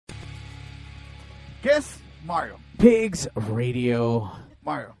Guess Mario. Pigs Radio.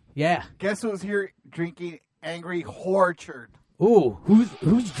 Mario. Yeah. Guess who's here drinking Angry Orchard? Ooh,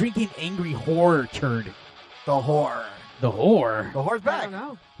 who's drinking Angry Orchard? The whore. The whore. The whore's I back. don't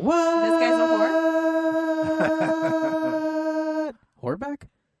know. What? This guy's a whore. Whore back?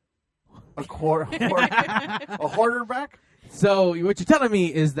 A hoarder back? So what you're telling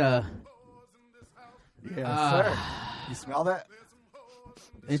me is Yes, sir. You smell that?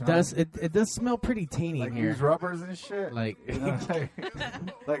 it does smell pretty teeny Like in here. use rubbers and shit. Like You know,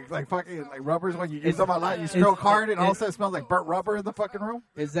 like fucking like rubbers when you use them a lot. You stroke hard and all of a sudden it smells like burnt rubber in the fucking room.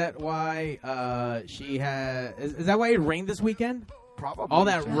 is that why she had? Is that why it rained this weekend? Probably. All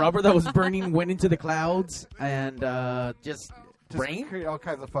that rubber that was burning went into the clouds and just rain. Create all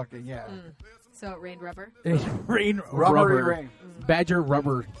kinds of fucking So it rained rubber. Rain, Rubbery rubber. rain. Badger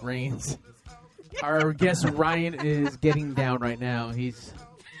rubber rains. Our guest Ryan is getting down right now. He's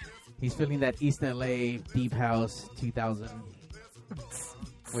feeling that East LA Deep House 2000.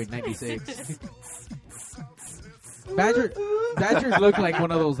 Wait, 96. Badgers look like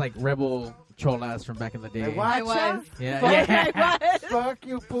one of those like rebel cholas from back in the day. Hey, watch out. Yeah. Fuck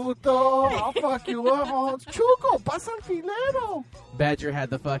you, puto. I'll fuck you up. Chuco, pasa el filero. Badger had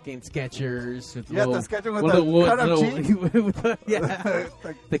the fucking Skechers with Yeah, little, the Skechers with little the wood- cut-up little- jeans. with the- yeah,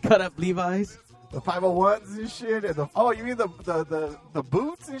 the cut up Levi's. The 501s and shit. And you mean the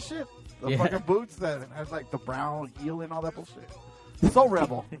boots and shit? The fucking boots that had like the brown heel and all that bullshit. So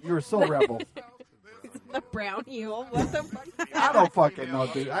rebel. You were so rebel. The brown heel. What the fuck? I don't fucking know,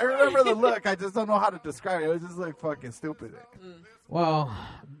 dude. I remember the look. I just don't know how to describe it. It was just like fucking stupid. Well,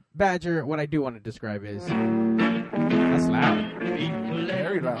 Badger, what I do want to describe is that's loud.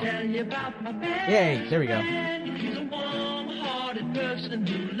 Very loud. Yay, there we go.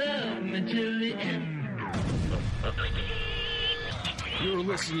 You're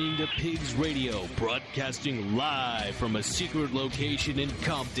listening to Pigs Radio, broadcasting live from a secret location in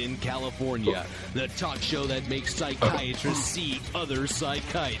Compton, California. The talk show that makes psychiatrists see other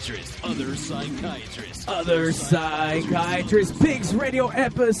psychiatrists. Other psychiatrists. Other Psychiatrist Pigs Radio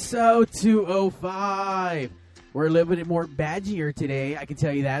episode 205. We're a little bit more badgier today, I can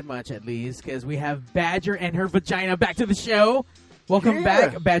tell you that much at least, because we have Badger and her vagina back to the show. Welcome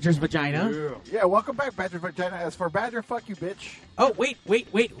back, Badger's vagina. Yeah, welcome back, Badger Vagina. As for Badger, fuck you, bitch. Oh, wait.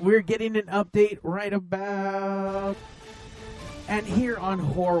 We're getting an update right about... And here on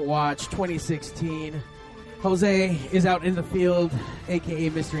Horror Watch 2016, Jose is out in the field,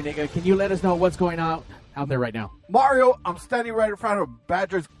 a.k.a. Mystery Nigga. Can you let us know what's going on out there right now? Mario, I'm standing right in front of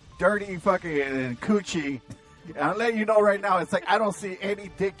Badger's dirty fucking coochie. And I'll let you know right now, it's like I don't see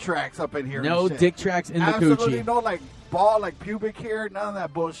any dick tracks up in here. No and shit. dick tracks in the Absolutely coochie. no, like, ball, like, pubic hair, none of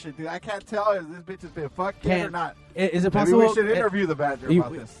that bullshit, dude. I can't tell if this bitch has been fucked yet or not. Is it Maybe possible? we should interview the Badger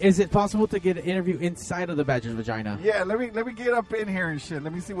about this. Is it possible to get an interview inside of the Badger's vagina? Yeah, let me get up in here and shit.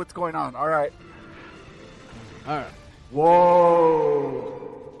 Let me see what's going on. All right. Whoa.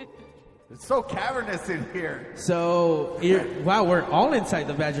 It's so cavernous in here. So, wow, we're all inside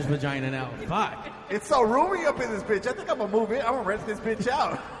the Badger's vagina now. Fuck. It's so roomy up in this bitch. I think I'm gonna move in. I'm gonna rent this bitch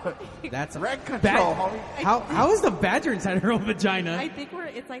out. That's rent control, homie. How is the Badger inside her own vagina? I think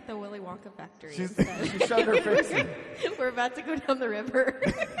it's like the Willy Wonka factory. She shoved her face in. We're about to go down the river.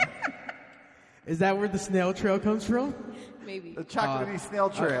 Is that where the snail trail comes from? Maybe. The chocolatey snail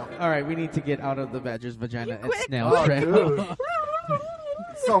trail. All right, we need to get out of the Badger's vagina and quick. snail Oh, trail. dude.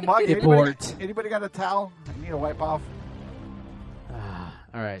 So muggy. Abort. Anybody got a towel? I need to wipe off.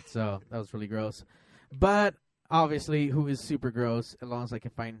 All right, so that was really gross. But obviously, who is super gross, as long as I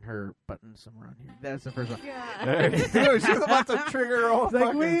can find her button somewhere on here. That's the first one. Dude, she's about to trigger her own Like,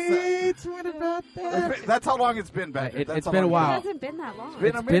 fucking wait, what about that? That's how long it's been, Badger. It's how been a long while. It hasn't been that long. It's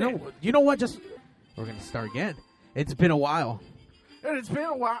been a minute. You know what? We're going to start again. It's been a while. And it's been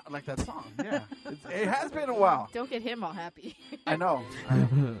a while. Like that song. Yeah. It has been a while. Don't get him all happy. I know.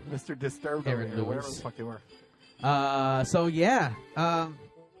 Mr. Disturbed over Aaron here, whatever Lewis. the fuck they were.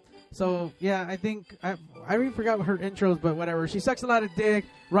 So yeah, I think I already forgot her intros, but whatever. She sucks a lot of dick.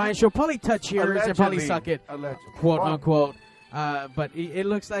 Ryan, she'll probably touch yours and probably Allegedly. suck it, Allegedly. quote Well, unquote. But it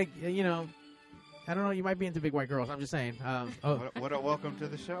looks like I don't know. You might be into big white girls. I'm just saying. What a welcome to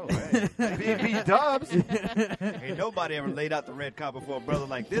the show. Hey. BB Dubs. Ain't nobody ever laid out the red carpet for a brother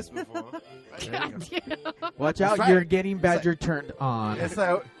like this before. Watch That's out! right. You're getting Badger turned on. It's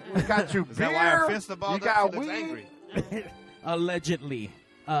like, we got you Is beer. that why our fist balled You up? got She looks weed. angry. Allegedly.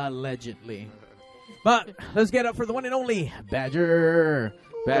 But let's get up for the one and only Badger.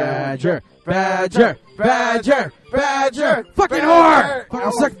 Badger. Fucking whore.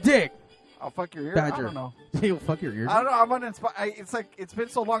 Fucking suck dick. I'll fuck your ear. Badger. I don't know. He'll fuck your ear. I don't know. I'm uninspired. It's like it's been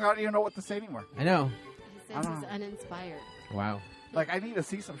so long. I don't even know what to say anymore. I know. He I says don't he's know. uninspired. Wow. Like I need to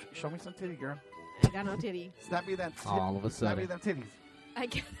see some. Show me some titty, girl. I got no titty. Snap me that. All of a Snap me sudden. them titties. I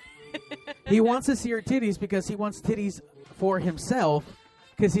get. He wants to see her titties because he wants titties for himself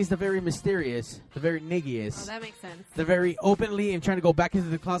because he's the very mysterious, the very Oh, niggiest, that makes sense. the very openly and trying to go back into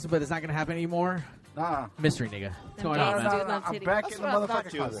the closet, but it's not going to happen anymore. Nah. Mystery nigga. What's Them going gays on, do man? love I'm titties. back That's in the what I thought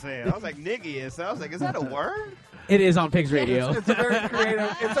motherfucking you were closet. saying. I was like, nigga, so I was like, is that a word? It is on Pigs Radio. It's a very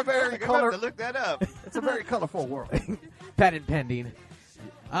creative. It's a very I'm about color. to look that up. It's a very colorful world. Patent pending.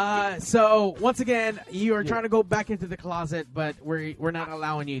 So once again, you are trying to go back into the closet, but we're not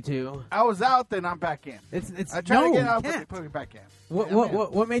allowing you to. I was out, then I'm back in. It's I tried no, to get you out, but they can't. put me back in.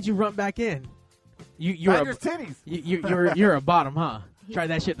 What made you run back in? You're Badger's titties. you're a bottom, huh? Tried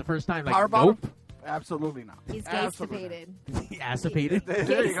that shit the first time, like Power bottom? nope. Absolutely not. He's Absolutely gastipated. Assipated. not.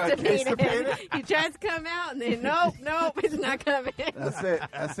 There you go. Gastipated. He tries to come out and then nope, it's not coming. That's it.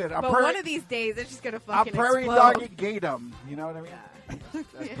 That's it. I'm But one of these days, it's just gonna I'm fucking prairie explode. doggy gatum. You know what I mean?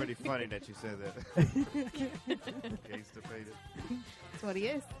 That's pretty funny that you said that. Gastipated. That's what he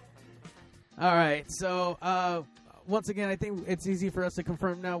is. All right, so once again, I think it's easy for us to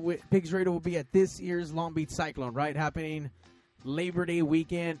confirm now. Pigs Radio will be at this year's Long Beach Cyclone, right? Happening Labor Day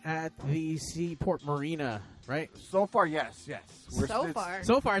weekend at the Seaport Marina, right? So far, yes. So it's- far.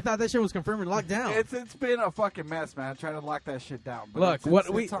 So far, I thought that shit was confirmed and locked down. It's been a fucking mess, man. Trying to lock that shit down. But Look,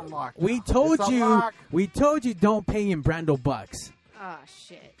 it's unlocked. we now. told It's you, unlocked. we told you don't pay in Brando bucks. Oh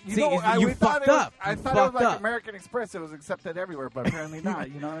shit. You See, know, you we thought fucked it was, up. I You thought it was fucked like up. American Express. It was accepted everywhere, but apparently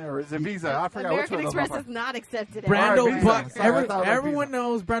not. You know, or is it Visa? I forgot American which one of Express them is not accepted. Brando Visa. bucks. Sorry, I thought it was Everyone Visa.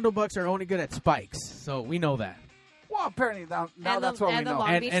 knows Brando bucks are only good at spikes, so we know that. Well, apparently now And that's the- what we and the know. Long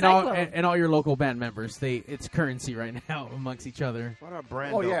And, Beach and all Cyclone. and all your local band members, it's currency right now amongst each other. What are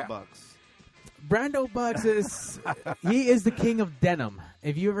Brando Oh, yeah. bucks? Brando Bucks he is the king of denim.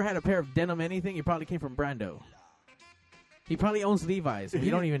 If you ever had a pair of denim anything, you probably came from Brando. He probably owns Levi's.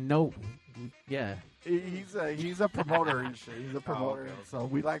 You don't even know. Yeah. He's a promoter and shit. He's a promoter, okay. so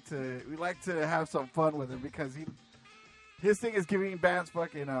we like to have some fun with him because his thing is giving bands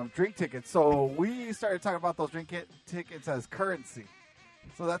fucking drink tickets. So we started talking about those tickets as currency.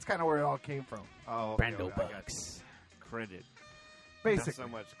 So that's kind of where it all came from, Oh, okay, Brando okay, I got Bucks. you. Credit. Not basically. so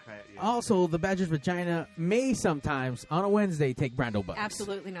much credit. Yeah. Also, the Badger's Vagina may sometimes on a Wednesday take Brando Bucks.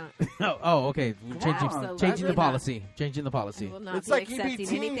 Absolutely not. Oh, okay. Changing Absolutely the not. policy. Changing the I policy. will not It's be like accepting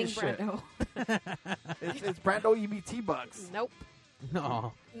EBT anything and shit. Brando. It's Brando EBT bucks. Nope.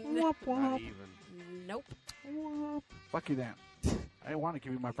 No. Not even. Nope. Fuck you, Dan. I didn't want to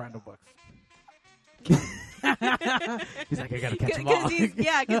give you my Brando bucks. He's like, I gotta catch them all. Because he's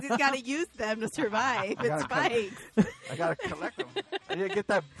got to use them to survive. I It's gotta spikes. I gotta collect them. I need to get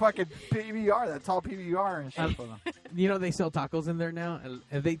that fucking PBR, that tall PBR and shit for them. You know they sell tacos in there now. And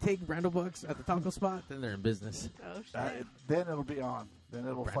if they take Brando Bucks at the taco spot, then they're in business. Oh shit. Then it'll be on. Then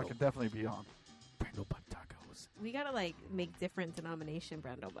it'll Brando. fucking definitely be on. Brando Buck tacos. We gotta like make different denomination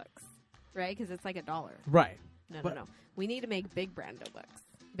Brando bucks, right? Because it's like $1. Right. No, But- no. We need to make big Brando bucks.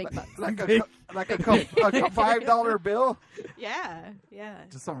 Big bucks. Like a $5 bill, Yeah.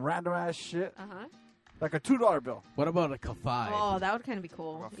 just some random ass shit. Uh huh. Like a $2 bill. What about a kafai? Oh, that would kind of be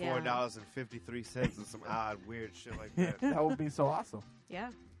cool. About Yeah. $4.53 and some odd weird shit like that. That would be so awesome. Yeah.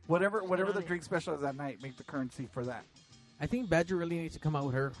 Whatever on the it. drink special is that night, make the currency for that. I think Badger really needs to come out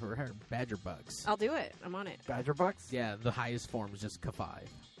with her Badger Bucks. I'll do it. I'm on it. Badger bucks. Yeah, the highest form is just kafai.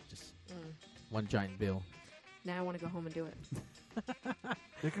 Just one giant bill. Now I want to go home and do it.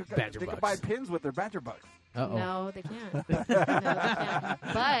 Badger they could bucks. buy pins with their Badger bucks. Uh-oh. No, they can't. No, they can't.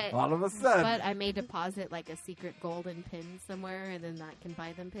 But All of a sudden, I may deposit like a secret golden pin somewhere, and then that can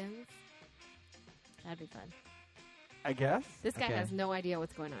buy them pins. That'd be fun. I guess. This guy Okay. has no idea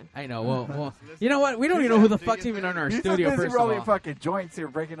what's going on. I know. Well, you know what? We don't even know who the fuck's even on our He's studio, just busy first of rolling all. fucking joints here,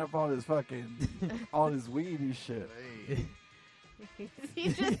 breaking up all his fucking, all his weed and shit. Hey.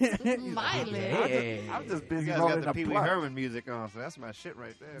 He's just smiling. Hey. I'm just You busy guys rolling got the a Pee Wee blunt. Herman music on, so that's my shit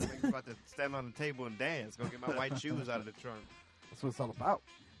right there. I'm about to stand on the table and dance. Go get my white shoes out of the trunk. That's what it's all about.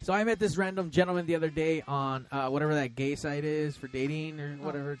 So I met this random gentleman the other day on whatever that gay site is for dating or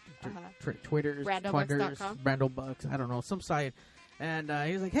whatever, Twitter's, Brandobucks.com? Brandobucks, I don't know, some site. And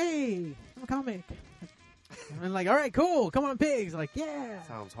he was like, hey, I'm a comic. I'm like, all right, cool, come on, pigs. Like, yeah.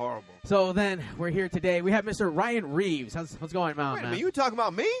 Sounds horrible. So then we're here today. We have Mr. Ryan Reeves. What's going on, Wait a man? minute, you talking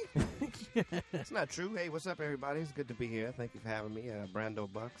about me? That's not true. Hey, what's up, everybody? It's good to be here. Thank you for having me. Brando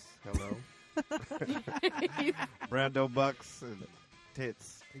Bucks. Hello. Brando Bucks. And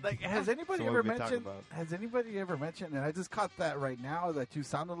tits. Like, has anybody So what ever we been talking mentioned? about? Has anybody ever mentioned? And I just caught that right now that you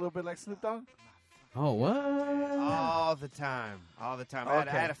sound a little bit like Snoop Dogg. Oh, what? All the time. All the time. I Okay.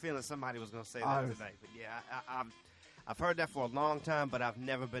 had a feeling somebody was going to say that tonight. But yeah, I've heard that for a long time, but I've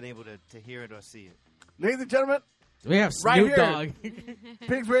never been able to hear it or see it. Ladies and gentlemen, We have Right Snoop here. Dogg.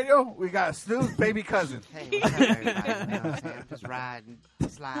 Pigs Radio. We got Snoop's baby cousin. Hey, what's up, everybody? You know what I'm saying? I'm just riding,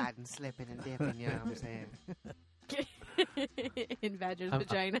 sliding, slipping, and dipping, you know what I'm saying? In Badger's I'm-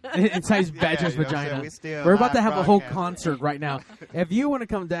 vagina. Inside Badger's you know what I'm saying? vagina. We still We're about live to have a whole broadcast. concert right now. If you want to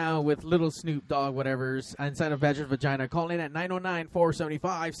come down with little Snoop Dogg, whatever's inside of Badger's vagina, call in at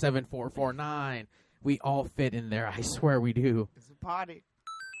 909-475-7449. We all fit in there. I swear we do. It's a party.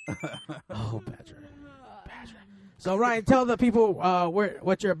 Oh, Badger. So, Ryan, tell the people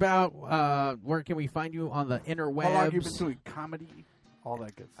what you're about. Where can we find you on the interwebs? How long you been doing comedy? All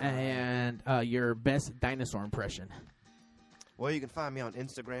that good stuff. And your best dinosaur impression. Well, you can find me on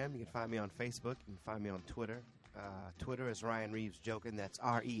Instagram. You can find me on Facebook. You can find me on Twitter. Twitter is Ryan Reeves Joking. That's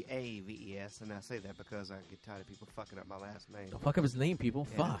Reaves. And I say that because I get tired of people fucking up my last name. Don't fuck up his name, people.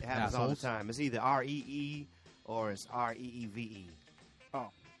 Yeah, Fuck. it happens all the assholes. time. It's either Ree or it's Reeve. Oh.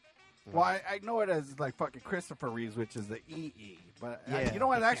 Well, I know it as like fucking Christopher Reeves, which is the EE. But Yeah. you know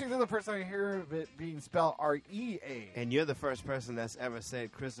what? Actually, this is the first time I hear of it being spelled REA. And you're the first person that's ever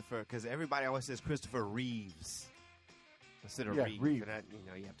said Christopher, because everybody always says Christopher Reeves instead of Yeah, Reeve. Reeve. And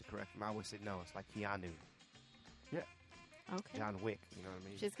you have to correct them. I always say no. It's like Keanu, Okay. John Wick. You know what I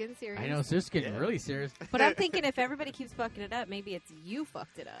mean? She's getting serious. I know, it's just getting Yeah. really serious. But I'm thinking if everybody keeps fucking it up, maybe it's you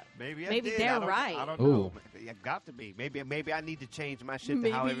fucked it up. Maybe Maybe did. they're I don't- right. I don't Ooh. know. It got to be. Maybe I need to change my shit to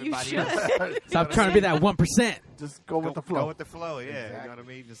Maybe how you everybody should. else. Stop trying to be that 1%. Just go with the flow. Go with the flow, yeah. You Exactly. know what I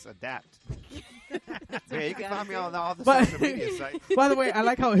mean? Just adapt. Yeah, you can find me on all the But- social media sites. By the way, I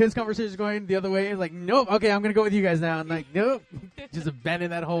like how his conversation is going the other way. He's like, nope, okay, I'm going to go with you guys now. I'm like, nope. Just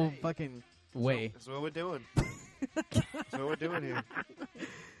abandon that whole fucking way. That's what we're doing. That's what we're doing here.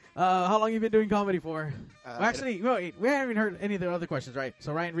 How long you been doing comedy for? Uh, Well, actually, wait, we haven't heard any of the other questions, right?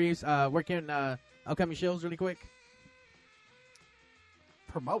 So, Ryan Reeves, where can upcoming shows really quick?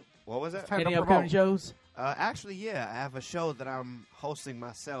 Promote. What was that? Time Any to upcoming promote. shows? Actually, yeah, I have a show that I'm hosting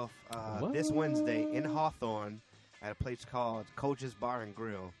myself this What? Wednesday in Hawthorne at a place called Coach's Bar and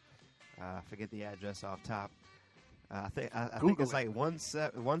Grill. I forget the address off top. I think Google it's like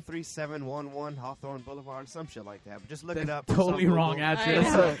 13711 Hawthorne Boulevard, some shit like that. But just look That's it up. totally It's on wrong Google.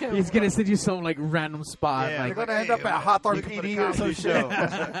 address. I know. He's going to send you some like random spot. Yeah, like, They're gonna end up at Hawthorne looking for the PD or some comedy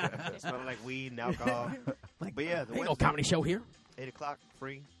shit. show. Smelling like weed and alcohol. But yeah, the ain't no Wednesday, comedy show here. 8 o'clock,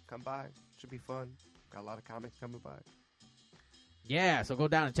 free. Come by. Should be fun. Got a lot of comics coming by. Yeah, so go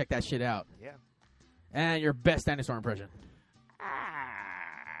down and check that shit out. Yeah. And your best dinosaur impression.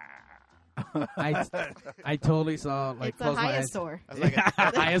 I totally saw like It's a close my eyes. hyosaur. That's like a,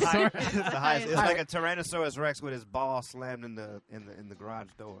 Hyosaur? It's the highest. It's like a Tyrannosaurus Rex with his ball slammed in the garage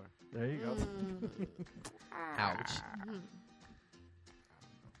door. There you go. Mm. Ouch.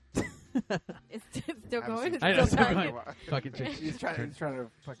 It's still going. It's I know, still still going. going. Fucking chick. He's trying to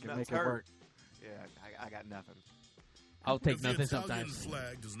fucking Nuts make it hurt. work. Yeah, I got nothing. I'll take If the nothing Italian sometimes.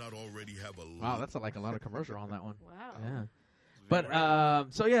 flag does not already have a Wow, that's like a lot of commercial on that one. Wow. Yeah.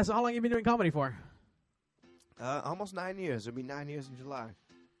 But so yeah, so how long you been doing comedy for? Almost 9 years. It'll be 9 years in July.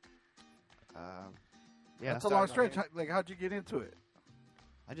 Yeah, That's I a long started- stretch. Like, how'd you get into it?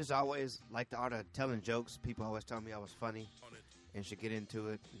 I just always liked the art of telling jokes. People always tell me I was funny and should get into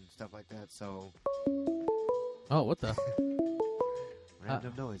it and stuff like that. So, Oh, what the?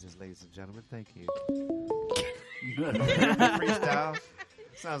 random noises, ladies and gentlemen. Thank you. Freestyle.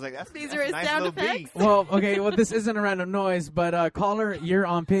 Sounds like that's These that's are a his nice sound little effects? beat. Well, okay, well this isn't a random noise, but caller, you're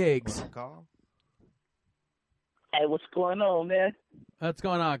on Pigs. Call. Hey, what's going on, man? What's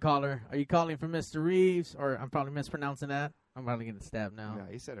going on, caller? Are you calling from Mr. Reeves, or I'm probably mispronouncing that? I'm probably getting stabbed now.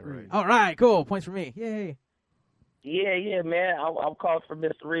 Yeah, he said it right. All right, cool. Points for me. Yay. Yeah, man. I'm calling for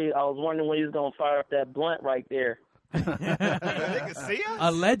Mr. Reed. I was wondering when he was gonna fire up that blunt right there. They can see us?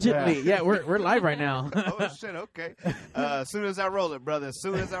 Allegedly, yeah, we're live right now. Oh, shit, okay. As soon as I roll it, brother, as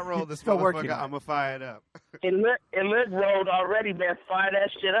soon as I roll this Still working motherfucker, on it. I'm going to fire it up. It look rolled already, man. Fire that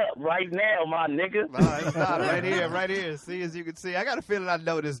shit up right now, my nigga. No, it's not. Right here. See, as you can see. I got a feeling I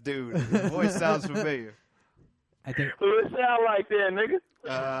know this dude. His voice sounds familiar. I think Who it sound like there, nigga?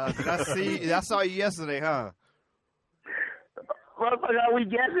 I saw you yesterday, huh? Motherfucker, are we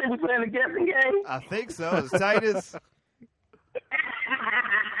guessing? We playing a guessing game? I think so. As tight as...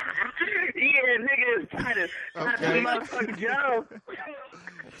 Yeah, nigga, it's Titus. Okay. Titus motherfucking Joe.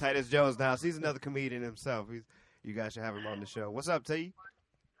 Titus Jones now. He's another comedian himself. You guys should have him on the show. What's up, T?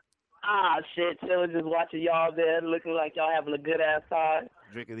 Shit, chilling, just watching y'all there, looking like y'all having a good ass time.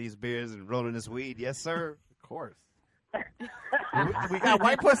 Drinking these beers and rolling this weed. Yes, sir. Of course. we got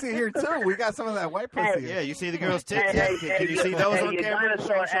white pussy here too. We got some of that white pussy. Yeah, you see the girls' tits? Can you see those on your camera?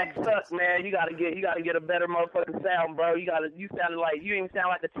 dinosaur act sucks, man. You gotta get a better motherfucking sound, bro. You sounded like you even sound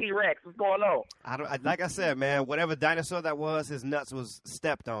like a T-Rex. What's going on? Like I said, man, whatever dinosaur that was, his nuts was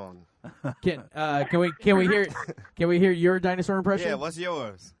stepped on. Can we hear your dinosaur impression? Yeah, what's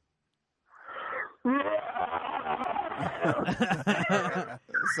yours?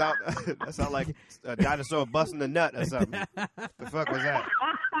 That sound like a dinosaur busting a nut or something. The fuck was that?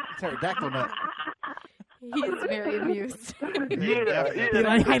 Pterodactyl nut. He's very amused.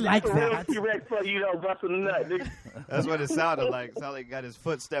 I like that. T-Rex fuck you know busting a nut, nigga. That's what it sounded like. It sounded like he got his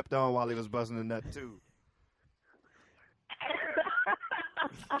foot stepped on while he was busting a nut too.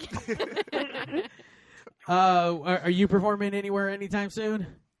 Are you performing anywhere anytime soon?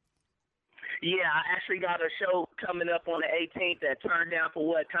 Yeah, I actually got a show coming up on the 18th at Turn Down for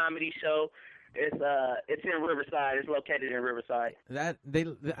What comedy show. It's in Riverside. It's located in Riverside.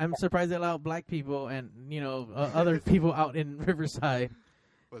 I'm surprised they allow black people and other people out in Riverside.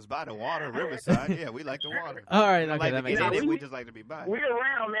 It was by the water, Riverside. Yeah, we like the water. All right, okay, like that makes sense. We just like to be by. We're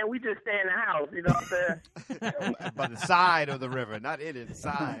around, man. We just stay in the house. You know what I'm saying? By the side of the river, not in it.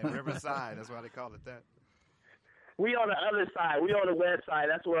 Side, Riverside. That's why they call it that. We on the other side. We on the west side.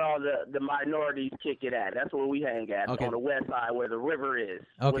 That's where all the minorities kick it at. That's where we hang at. Okay. On the west side, where the river is.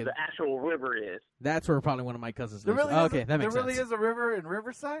 Okay. Where the actual river is. That's where probably one of my cousins There lives. really Okay, that makes There really sense. is a river in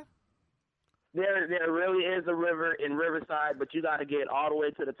Riverside? There really is a river in Riverside, but you got to get all the way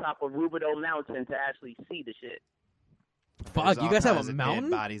to the top of Rubidoux Mountain to actually see the shit. Fuck, There's you guys all have kinds a of mountain?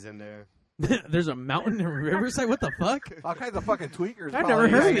 dead bodies in there. There's a mountain in Riverside? What the fuck? All kinds of fucking tweakers. I've probably never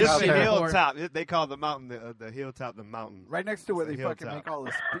heard of hanging this out shit there. before. Hilltop. They call the mountain the hilltop the mountain. Right next to where It's they a fucking hilltop. make all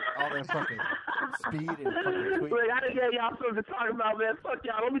the fucking speed and fucking tweak. Look, I done gave y'all something to talk about, man. Fuck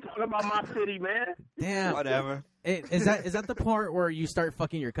y'all. Don't be talking about my city, man. Damn. Whatever. Is that the part where you start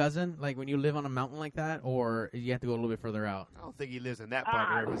fucking your cousin? Like when you live on a mountain like that? Or you have to go a little bit further out? I don't think he lives in that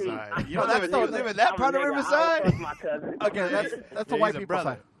part of see, Riverside. You No, don't that's live in that part of Riverside? Fuck my cousin. Okay, that's the Yeah, white he's a people brother.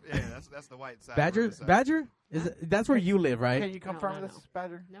 side. Yeah, that's the white side. of Badger? Riverside. Badger? That's where you live, right? Can you confirm no. this,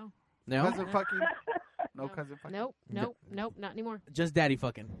 Badger? No. No? Cousin fucking? No cousin fucking? Nope, not anymore. Just daddy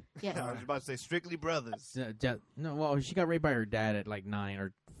fucking. Yes. I was about to say strictly brothers. No, well, she got raped by her dad at like 9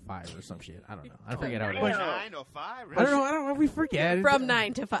 or 5 or some shit. I don't know. I forget how it damn. was. 9 or 5? I don't know. We forget. From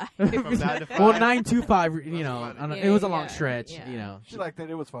 9 to 5. From 9 to 5. Well, 9 to 5, you That's know. funny. I don't- Yeah, it was a long yeah, stretch, yeah. you know. She liked it.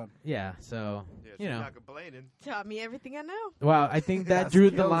 It was fun. Yeah, so, Yeah, you she's know. not complaining. Taught me everything I know. Well, I think that Yeah, drew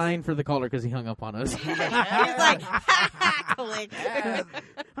the skills. line for the caller because he hung up on us. He's like, click.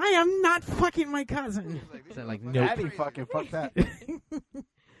 I am not fucking my cousin. So, like, nope. Daddy fucking fuck that. That's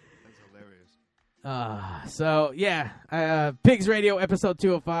hilarious. So, yeah. Pigs Radio, episode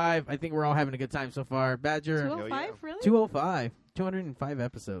 205. I think we're all having a good time so far. Badger, 205, really? 205. 205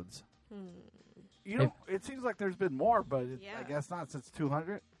 episodes. You know, it seems like there's been more, but I Yeah. guess not since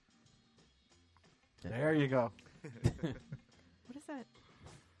 200. There you go. What is that?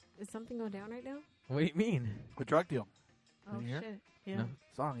 Is something going down right now? What do you mean? The drug deal. Oh, you hear? shit. Yeah. No.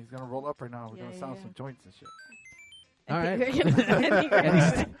 Song. He's going to roll up right now. We're Yeah, going to sound yeah. some joints and shit. All I right. think we're gonna- I think we're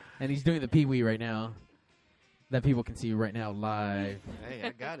gonna- And he's doing the pee-wee right now. That people can see right now live. Hey, I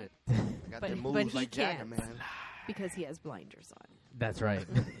got it. I got But- them but moves he like Jagger, can't. man. because he has blinders on. That's right.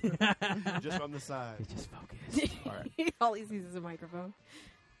 Just from the side. Just focus. All right. All he sees is a microphone.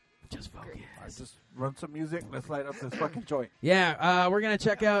 Just focus. All right, just run some music. Let's light up this fucking joint. Yeah, we're going to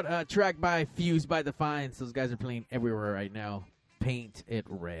check out a track by Fused by Defiance. Those guys are playing everywhere right now. Paint It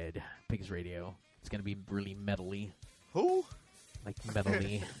Red. Pigs Radio. It's going to be really metally. Who? Like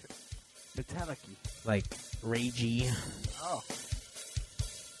metally. Metallic-y. Like ragey. Oh.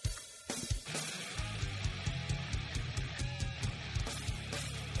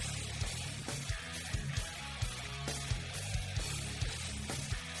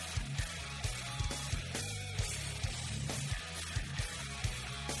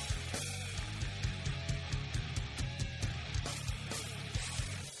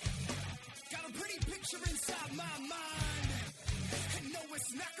 Got a pretty picture inside my mind. And no,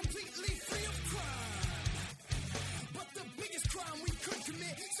 it's not completely free of crime. But the biggest crime we could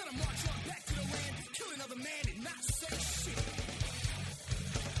commit, set a march on back to the land, kill another man and not say shit.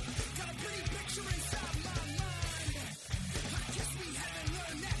 Got a pretty picture inside my mind. I guess we haven't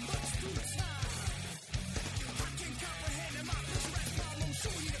learned that much through time. I can comprehend that my picture has problems,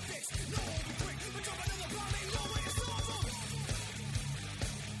 sure we need a fix. No one will break, but drop another bomb ain't no way to solve them.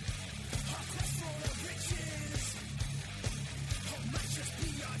 Our quest for the riches, oh, might just be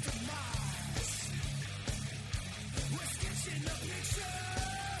our demise.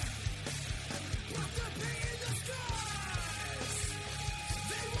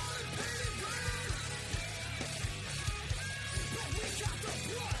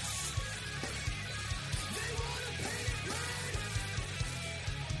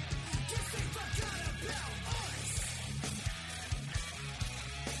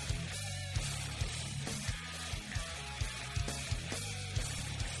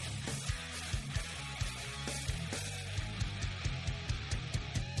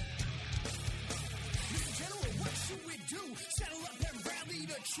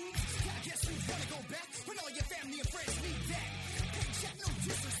 all your family and friends need that. Paycheck, no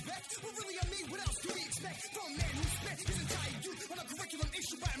disrespect. But really, I mean, what else do we expect from a man who spent his entire youth on a curriculum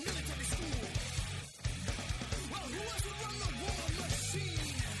issued by a military school? Well, who else would run the war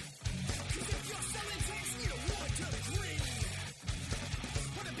machine? 'Cause if you're selling tanks, you need a war degree.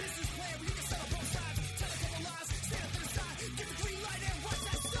 What a business plan where you can sell both sides. Tell a couple lies, stand up to the side, get the green light and watch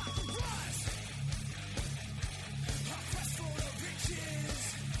that stock rise. Our quest for the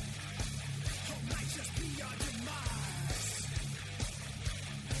riches might just be our demise.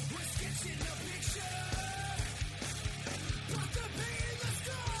 We're sketching the picture, but the pain in the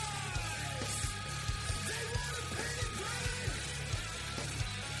skies. They want to paint it red,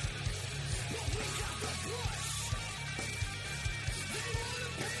 but we got the brush. They want to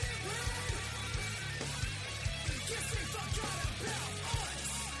paint it red. Guess they forgot about us.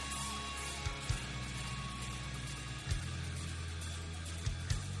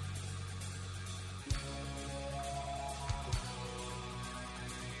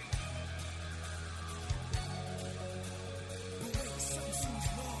 But wait, something seems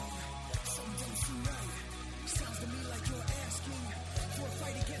wrong. Something don't seem right. Sounds to me like you're asking for a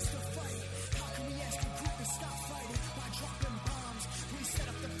fight against the fight. How can we ask a group to stop fighting by dropping bombs? We set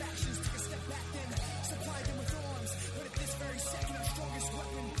up the factions, take a step back, then supply them with arms. But at this very second, our strongest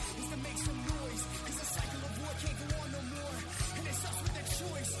weapon is to make some noise. 'Cause the cycle of war can't go on no more. And it's us with a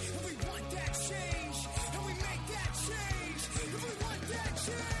choice. And we want that change. And we make that change. And we want that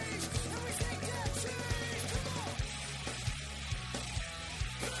change. And we take that change. Come on.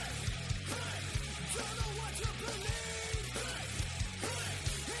 Don't know what to believe.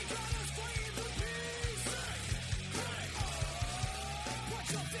 Ain't got us fighting for peace. Put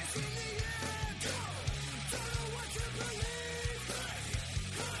your fist in the air. Don't know what to believe.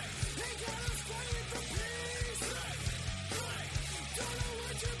 Ain't got us fighting for peace. Don't know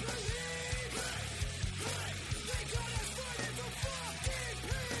what to believe. They got us fighting for fucking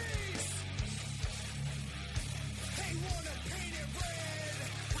peace. They wanna paint it red,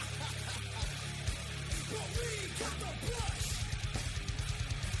 but we got the brush.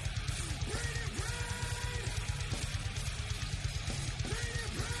 Paint it red. Paint it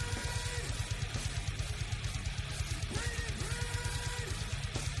red. Paint it red.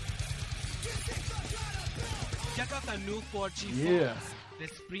 Guess they forgot about us. Check out the new 4G Yeah. phones. The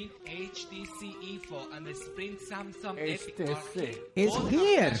Sprint HTC E4 and the Sprint Samsung Epic HTC. Arcade. It's Both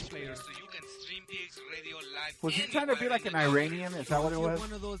here. have flash players, so you can stream PX Radio live. Was he trying to be like an Iranian? Is that what it If you're was?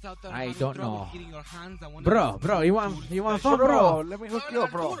 one of those out there I having don't trouble know. getting your hands on one Bro, of those bro, you want phone, Bro, bro? let me hook you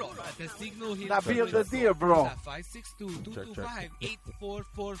up, bro. At the signal here. Not being the deal, bro.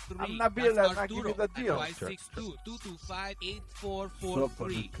 562-225-8443. I'm not being That's like, not Arturo giving the at deal.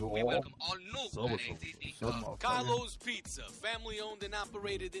 562-225-8443. We welcome all new Carlos Pizza, family owned and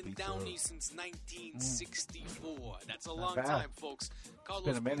operated in Downey since 1964. That's a long bad. time, folks. Carlos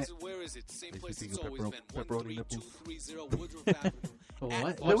been a minute. Pizza, where is it? Same place Pizza, it's always been. pepperoni nipples. 13230 Woodruff Avenue.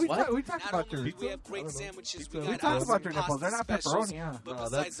 What? Well, we What? talked Not about only your do we have great sandwiches, we We got talked about awesome your nipples. They're not pasta pepperoni, specials. huh? But No,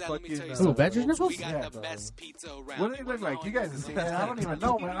 besides that's that, let me tell you fucking, something, badger folks. nipples? We got Yeah. the best pizza around. What do they look like? You guys, I don't even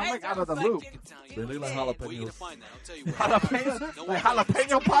know, man. I'm like out of the loop. They look like Where you jalapenos. gonna find that? I'll tell you where. Jalapeno, No like one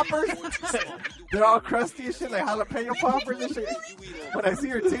jalapeno poppers. knows. They're all crusty and shit, like jalapeno poppers and shit. When I see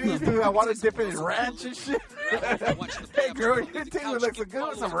your titties, dude, I want to dip it in ranch and shit. Hey, girl, your titties look so good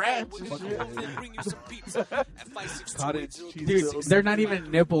with some ranch and shit. Cottage cheese. Dude, they're not even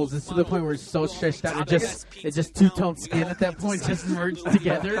nipples. It's to the point where it's so stretched out. It's just two-tone skin at that point, just merged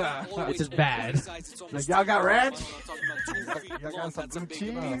together. It's just bad. Like, y'all got ranch? Y'all got some blue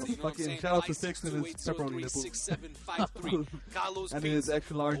cheese? Fucking shout out to Six and his pepperoni nipples. And his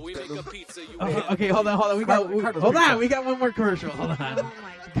extra large. Oh, okay, hold on. We got we got one more commercial. Hold on.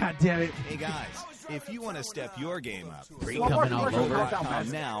 God damn it. Hey guys, if you want to step your game up, Coming all over.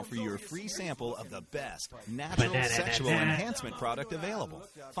 Breakcover.com now for your free sample of the best natural sexual enhancement product available.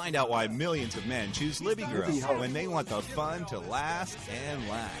 Find out why millions of men choose Libby Grow when they want the fun to last and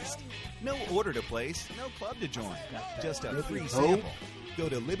last. No order to place, no club to join, just a free sample. Go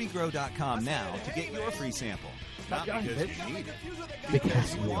to LibbyGrow.com now to get your free sample. Not because you need it.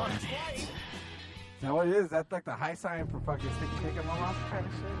 Because you want it. Is that what it is? That's like the high sign for fucking sticky dick in my mouth kind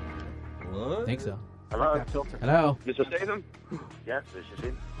of shit? What? I think so. Hello? That filter. Hello. Mr. Statham? Yes, Mr.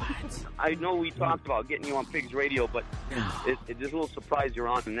 Statham. I know we talked about getting you on Pigs Radio, but it's a little surprise you're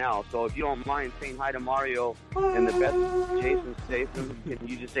on now. So if you don't mind saying hi to Mario and the best Jason Statham, can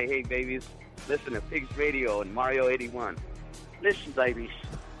you just say, hey, babies, listen to Pigs Radio and Mario 81. Listen, babies.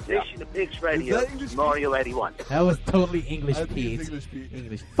 Listen to Pigs Radio. Is that English Mario 81. That was totally English, I think Pete. it's English, Pete.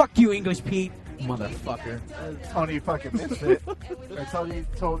 English. Fuck you, English Pete. Motherfucker. Tony fucking Misfit. Or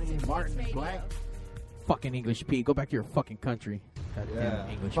Tony Martin Blank. fucking English Pete. Go back to your fucking country. Goddamn Yeah.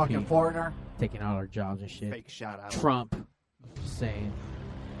 English Fucking Pete. foreigner. Taking all our jobs and shit. Fake shout out. Trump. Just saying.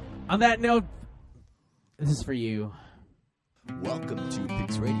 On that note, this is for you. Welcome to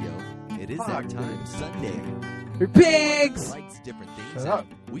Pigs Radio. It is that time, Sunday. We're pigs! Likes different things. Shut up.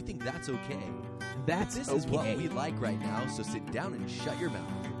 and we think that's okay. That's This is what okay. we like right now, so sit down and shut your mouth.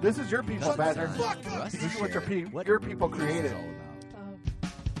 This is your people, Shut Badger. the fuck up. This is what your What your people created.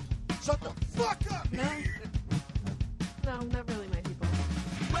 Shut the fuck up! No, not really my people.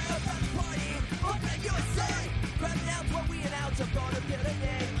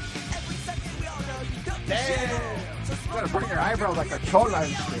 Damn! You gotta bring your eyebrows like a chola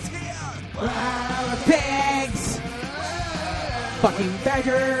and shit. Pigs! Fucking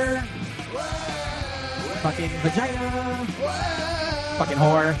badger! Fucking vagina! Fucking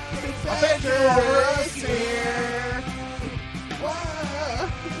whore! Avengers here!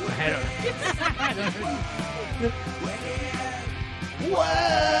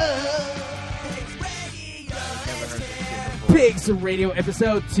 Pigs Radio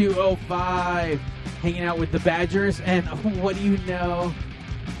episode 205. Hanging out with the Badgers, and what do you know?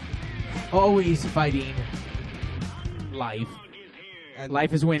 Always fighting life. And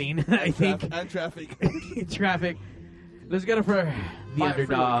life is winning, I think. And traffic. Traffic. Let's get it for the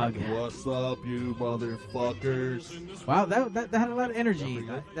underdog. What's up, you motherfuckers? Wow, that had a lot of energy.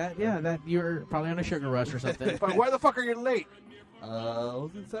 That you're probably on a sugar rush or something. But why the fuck are you late? I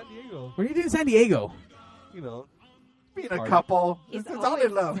was in San Diego. What are you doing in San Diego? You know. Being a couple. He's It's all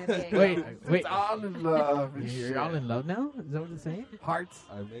in love. Wait. It's all in love. and You're shit. all in love now? Is that what it's saying? Hearts.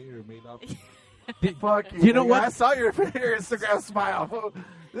 I may or may not be. Fuck you. You know nigga. what? I saw your Instagram smile. Fool.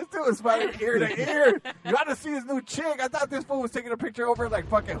 This dude was smiling ear to ear. You got to see his new chick. I thought this fool was taking a picture over like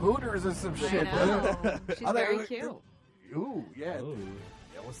fucking Hooters or some shit. I know. dude. She's I very thought- cute. Ooh, yeah.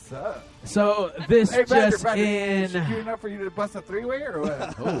 Yeah, what's up? So this Hey, Badger, just Badger, in. is she cute enough for you to bust a three-way or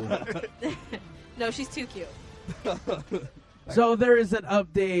what? Oh. No, she's too cute. So there is an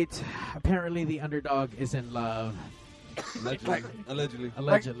update. Apparently, the underdog is in love. Allegedly.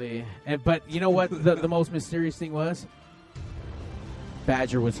 Allegedly. But you know what? The most mysterious thing was?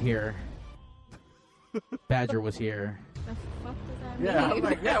 Badger was here. Badger was here. The fuck does that Yeah, mean? I'm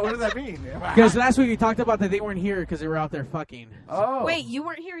like, yeah, what does that mean? Because last week we talked about that they weren't here because they were out there fucking. Oh. Wait, you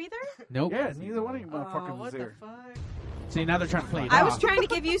weren't here either? Nope. Yeah, neither one of you motherfuckers what was the here. fuck? See, now they're trying to play it I off. was trying to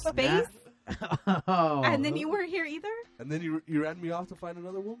give you space, Oh. and then you weren't here either? And then you ran me off to find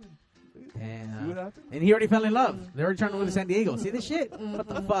another woman. See what Damn. happened? And he already fell in love. They were trying to move to San Diego. See this shit? What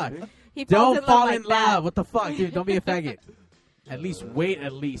the fuck? He falls Don't in love fall like in that. love. What the fuck, dude? Don't be a faggot. At least wait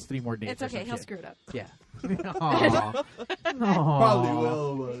at least 3 more days. It's or okay. some He'll shit. screw it up. Yeah. Aw. Probably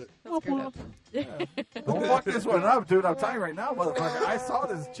will, but He'll screw it up. Don't fuck this one up, dude. I'm telling you right now, motherfucker. I saw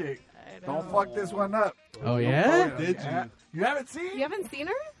this chick. Don't fuck this one up. Oh, yeah? Did you? You haven't seen? You haven't seen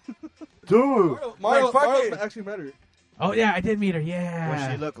her? Dude. Mario like, fucking, actually met her. Oh, yeah, I did meet her. What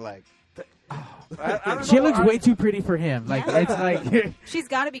Yeah. she look like? I don't She know, looks I- way too pretty for him. Like, Yeah. it's like... She's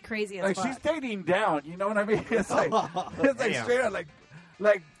got to be crazy as Like, fuck. she's dating down. You know what I mean? It's like Damn. straight up,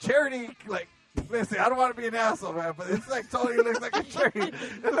 like Charity, like, listen, I don't want to be an asshole, man, but it's like totally looks like a Charity.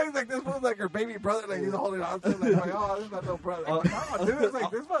 It looks like this one's like her baby brother, like he's holding on to it, like, oh, this is not no brother. No, dude, it's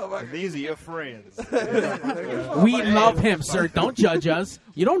like this motherfucker. These are your friends. We love him, sir. Don't judge us.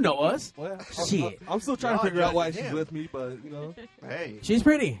 You don't know us. Well, Shit. I'm still trying to Y'all figure out why judging she's him. with me, but you know. Hey. She's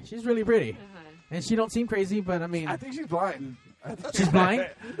pretty. She's really pretty. Uh-huh. And she don't seem crazy, but I mean... I think she's blind. She's blind?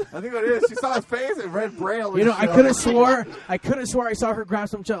 I think what it is. She saw his face and read braille. You know, and I shit. could have swore I saw her grab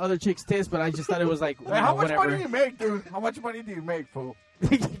some other chick's tits, but I just thought it was like, Hey, how much whatever. money do you make, dude? How much money do you make, fool?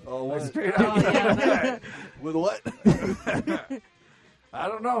 Oh, Like, what? straight up. With what? I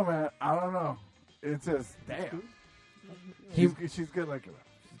don't know, man. I don't know. It's just, damn. She's good looking. She's good looking.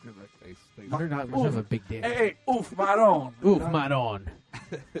 They're not much of a big dick. Hey, oof, maron. Oof, maron.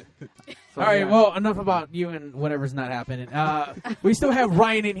 All right, well, enough about you and whatever's not happening. We still have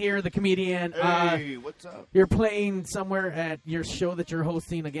Ryan in here, the comedian. Hey, what's up? You're playing somewhere at your show that you're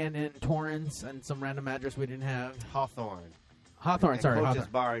hosting again in Torrance and some random address we didn't have. Hawthorne. Hawthorne, At sorry. Coach's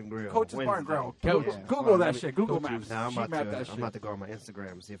Hawthorne. Bar and Grill. Coach's Bar and Wednesday. Grill. Coach. Google that shit. Google Coach- Maps. Now I'm She about mapped that to. shit. I'm about to go on my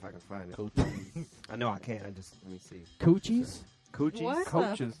Instagram and see if I can find it. I know I can. I just let me see. Coochies? Coochies. What?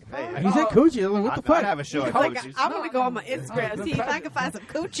 Coaches. Hey, He said coochie. I'm like, what the I fuck? have a show at Like, Coach's. I'm going to go on my Instagram and see if I can find some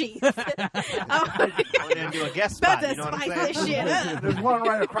coochies. I'm gonna do a guest About spot. to You know what I'm spice this saying? shit up. There's one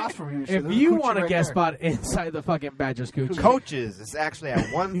right across from you. If you want a guest spot inside the fucking Badger's Coochie. Coaches. It's actually at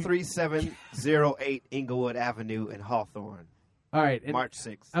 13708 Inglewood Avenue in Hawthorne. All right. and- March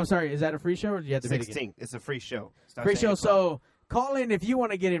 6th. I'm sorry, is that a free show or do you have to pay to get 16th. It's a free show. Starts Free at show, 8 o'clock. so Call in if you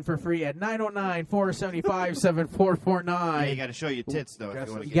want to get in for free at 909-475-7449. Yeah, you got to show your tits though. If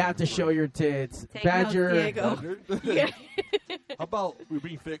you want You got to show your tits. Take Badger. notes, Diego. How about we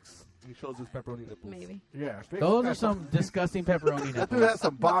bring Fix and he shows his pepperoni nipples? Maybe. Yeah. Those are some disgusting pepperoni That dude nipples. has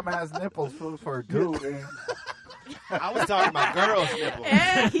some bomb-ass nipples for a dude. Man. I was talking about girls' nipples.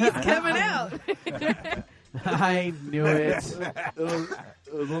 Yeah, he's coming out. I knew it.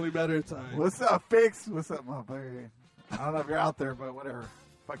 It was only a matter of time. What's up, Fix? What's up, motherfucker? I don't know if you're out there, but whatever.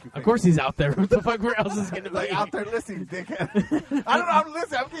 Fuck you, Fix. Of course he's out there. What the fuck? Where else is going to be? Like out there listening, dickhead. I don't know. I'm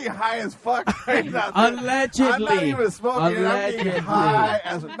listening. I'm getting high as fuck right now. Allegedly. I'm not even smoking. And I'm getting Allegedly. high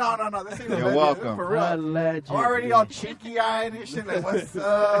as no. This ain't You're alleged. welcome. For real. Allegedly. I'm already all cheeky eyed and shit. Like, what's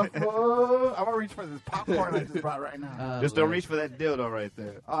up? Fool? I'm gonna reach for this popcorn I just brought right now. Just don't reach for that dildo right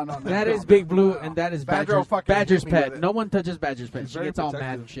there. Oh no, That is Big Blue, and that is Badger will Badger's, fucking Badger's hit me with pet. it. No one touches Badger's pet. He's She very gets all protective.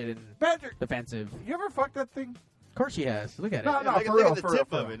 mad and shit and Badger. defensive. You ever fucked that thing? Of course she has. Look at it. No, Look, for look real, at the for real, tip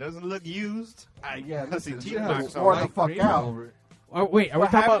for of real. it. Doesn't look used. Yeah, I see listen, teeth she has marks on wore it. the fuck out. Oh, wait, are we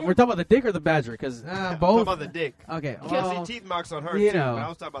What, talking have about? you? We're talking about the dick or the Badger? Because Talking both. about the dick. Okay. You well, can't see teeth marks on her you too. know. But I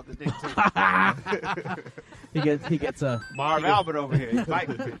was talking about the dick too. he gets a Marv Albert over here. He's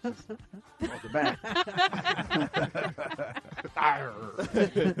biting bitches. Off the back.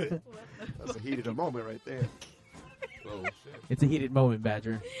 That's a heat of the moment right there. Oh, shit. It's a heated moment,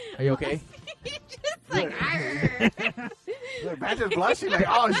 Badger. Are you okay? Just like, "Arr." Look, Badger's blushing like,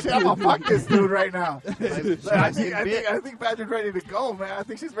 oh shit, I'm gonna fuck this dude right now. Look, I think Badger's ready to go, man. I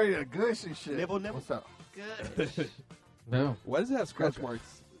think she's ready to gush and shit. Nibble, nibble. What's up? Good. No. Why does it have scratch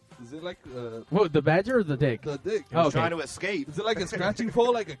marks? Is it like What, the Badger or the dick? the dick? Oh, okay. Trying to escape. Is it like a scratching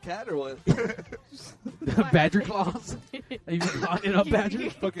pole like a cat or what? Badger claws? Are you clawing it up,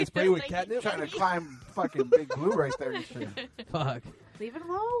 Badger? Fucking spray with catnip? Trying to climb fucking Big Blue right there and shit. Fuck. Leave it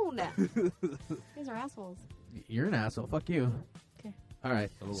alone. You guys are assholes. You're an asshole. Fuck you. Okay. All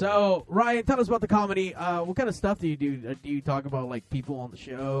right. So, Ryan, tell us about the comedy. What kind of stuff do you do? Do you talk about, like, people on the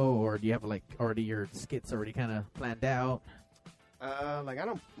show, or do you have, like, already your skits already kind of planned out? Like I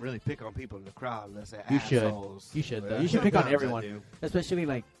don't really pick on people in the crowd unless they're You should. assholes. You should, though. But You should pick on sometimes I everyone. do. Especially,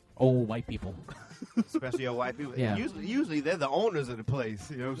 like, old white people. Especially your white people. Yeah. Usually they're the owners of the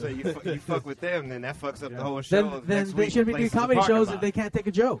place. You know what I'm saying? You fuck with them, then that fucks up the whole show. Then Next they week, shouldn't the be doing place is a comedy parking shows lot. if they can't take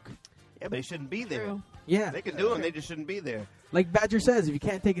a joke. Yeah, but they shouldn't be there. True. Yeah. They can do them. They just shouldn't be there. Like Badger says, if you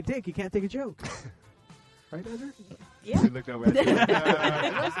can't take a dick, you can't take a joke. Right, Badger? Yeah. We looked over at did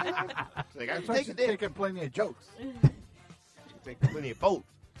I say that? Like, I can take a She's dick. taking plenty of jokes. Take plenty of both.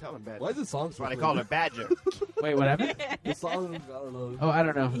 Tell them Badger. Why is the song That's so why they funny? call her Badger. Wait, what happened? The song, I don't know. Oh, I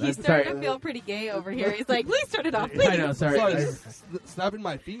don't know. He's Sorry. starting to feel pretty gay over here. He's like, please turn it off, please. I know, sorry. Snapping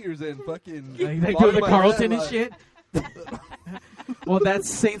my fingers and fucking. Like doing bobbing the my Carlton head, and shit. Well, that's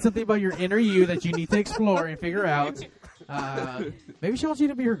saying something about your inner you that you need to explore and figure out. Maybe she wants you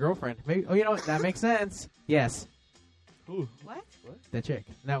to be her girlfriend. Maybe. Oh, you know what? That makes sense. Yes. Ooh. What? That chick.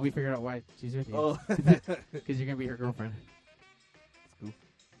 Now we figured out why she's with you. Oh. Because you're going to be her girlfriend.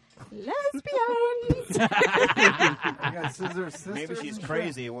 Lesbians. I got scissors, sisters. Maybe she's and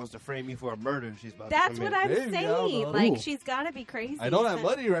crazy and wants to frame you for a murder she's about That's to what commit. I'm Maybe, I don't saying. know. Like, Ooh. she's got to be crazy. I don't have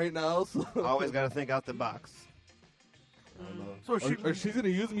money right now, so. Always got to think out the box. I don't know. So she, Or she's gonna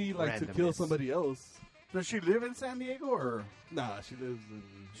use me like to kill Randomness. somebody else. does she live in San Diego or Nah, she lives in.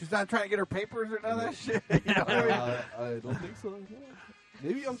 she's not trying to get her papers or none of that shit? You know what I mean? I don't think so. No.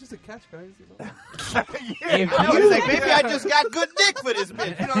 Maybe I'm just a catch, guys. You know? If I know, you- he's like, maybe I just got good dick for this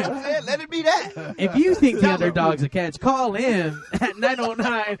bitch. You know what I'm saying? Let it be that. If you think the underdog's a catch, call in at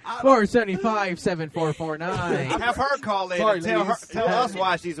 909-475-7449. Have her call in Sorry, and tell ladies. us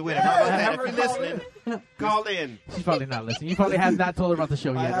why she's a winner. How about that? Have If her you're call listening, call in. She's probably not listening. You probably have not told her about the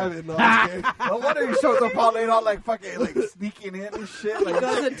show I yet. haven't. No, I'm scared. No wonder he shows up all late, all like fucking like sneaking in and shit. He Like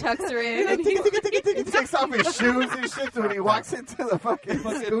goes and tucks her in. And he takes off his shoes and shit when he walks into the fucking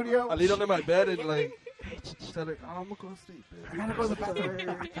studio. I lay down in my bed and like, she's like, oh, I'm gonna go to sleep. I gotta go to the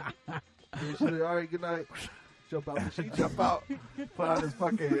bathroom. And she's like, all right, good night. Jump out the sheet. Jump out, put on his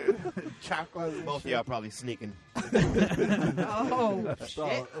fucking chocolate. and Both of shit. y'all probably sneaking. oh,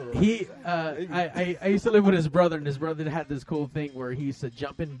 shit. He, I used to live with his brother, and his brother had this cool thing where he used to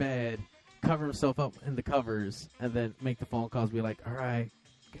jump in bed, cover himself up in the covers, and then make the phone calls, be like, all right,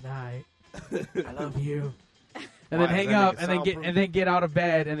 good night, I love you. And then Why? hang Does that up, make it and then soundproof? get out of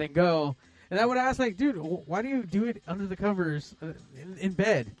bed, and then go. And I would ask, like, dude, why do you do it under the covers in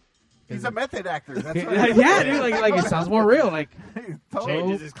bed? He's a method actor. That's what Yeah, dude. Like it sounds more real. Like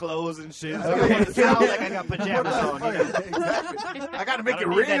changes his clothes and shit. It sounds like I got pajamas on. Exactly. I gotta make it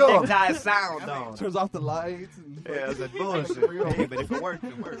Need that real. necktie sound on. Turns off the lights. And Yeah, it's like bullshit. Hey, but if it works,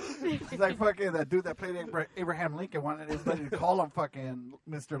 it works. It's like fucking that dude that played Abraham Lincoln wanted everybody to call him fucking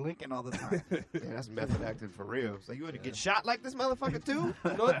Mr. Lincoln all the time. Yeah, that's method acting for real. So you want to get shot like this motherfucker too?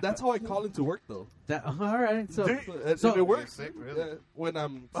 You know what? That's how I call into work, though. all right. So If So- it works, Sick, really? when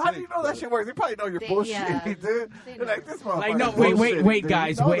I'm How do you know that shit works? They probably know you're bullshit, yeah. dude. They You're like, this motherfucker. like no, wait, bullshit, dude.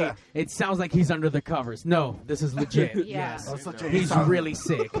 guys, You know wait. that. It sounds like he's under the covers. No, this is legit. Yeah. Yes, Oh, such a- he's really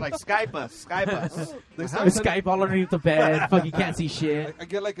sick. Like Skype us. Skype us. they We start sending- Skype all underneath the bed. Fuck, you can't see shit. I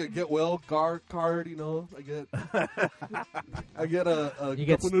get like a get well card, you know. I get a You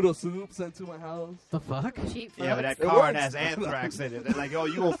get couple noodle soup sent to my house. The fuck? Cheap Yeah, but fucks. that card has anthrax in it. They're like, oh,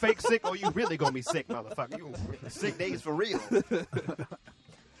 you gonna fake sick or you really gonna be sick, motherfucker? You gonna sick days for real.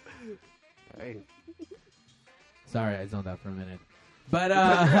 Hey. Sorry, I zoned out for a minute. But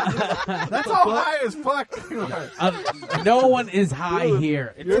That's all high as fuck. no one is high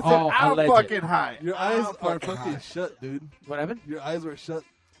here. It's Listen, all I'm alleged. fucking high. Your eyes I'm are fucking fucking high. shut, dude. What happened? Your eyes were shut.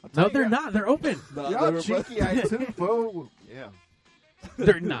 No, they're not. They're open. No, Y'all they were cheeky eyed too, fool. Yeah.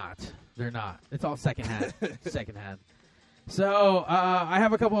 They're not. They're not. It's all secondhand. Secondhand. So I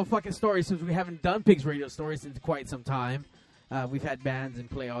have a couple of fucking stories since we haven't done Pigs Radio stories in quite some time. We've had bands and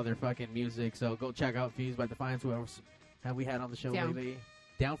play all their fucking music. So go check out Fused by Defiance. Who else have we had on the show Down. lately?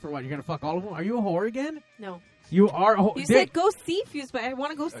 Down for what? You're gonna fuck all of them? Are you a whore again? No. You are a whore. You said go see Fused, but I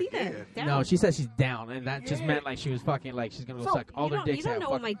want to go see them. Down. No, she said she's down, and that just meant like she was fucking like she's gonna go So, suck all you their don't, dicks you don't out. know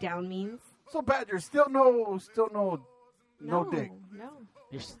what my down means. So bad. There's still no dick. No.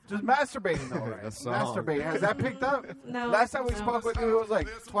 Just masturbating though, right? That's all. Masturbating. Has that picked up? No. Last time we No. spoke with you, it was like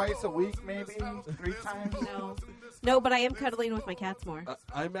twice a week, maybe 3 times. No. No, but I am cuddling with my cats more.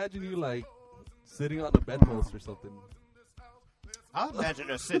 I imagine you like sitting on a bedpost or something. I imagine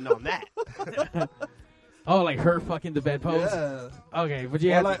her sitting on that. Oh, like her fucking the bedpost. Yeah. Okay, but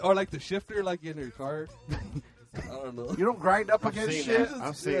you Or have like the shifter, like in her car. I don't know. You don't grind up I've against seen shit. that.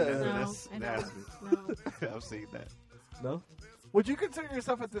 I've seen Yeah. that. No, That's I nasty. don't. No. I've seen that. No. Would you consider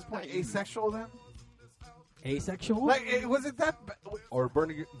yourself at this point asexual then? asexual. Like, was it that? Or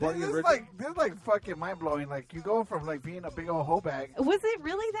burning This and is virgin. this is like fucking mind blowing. Like you go from like being a big old hoe bag. Was it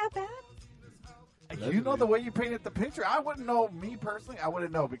really that bad? You know the way you painted the picture. I wouldn't know. Me personally, I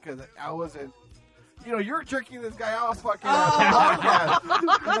wouldn't know because I wasn't. You know, you're jerking this guy off fucking podcast.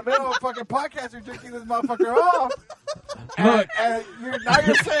 In the middle of a fucking podcast, you're jerking this motherfucker off. And now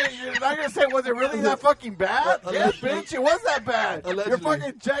you're saying, was it really that fucking bad? Yes, bitch, it was that bad. Allegedly. You're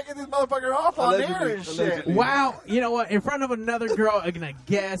fucking jacking this motherfucker off on air and shit. Allegedly. Wow, you know what? In front of another girl, I'm gonna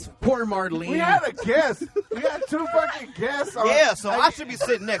guess. Poor Marlene. We had a guest. We had 2 fucking guests. Yeah, so I should be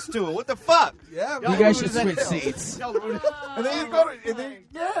sitting next to her. What the fuck? Yeah, You guys should switch seats. And then you go to, and then,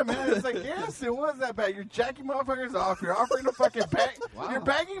 yeah, man, it's like, yes, it was that bad. You're jacking motherfuckers off. You're offering to fucking bang. You're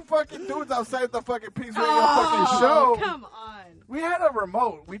banging fucking dudes outside the fucking Pigs Radio fucking show. Come on. We had a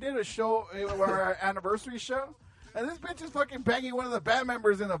remote. We did a show, our anniversary show, and this bitch is fucking banging one of the band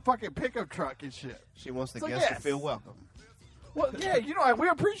members in a fucking pickup truck and shit. She wants the So, guests yes. to feel welcome. Well, yeah, you know, we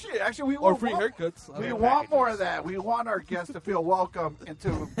appreciate it. Actually, we Or want free haircuts. We want more of that. We want our guests to feel welcome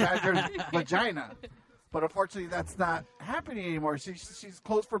into Badger's vagina. But unfortunately, that's not happening anymore. She's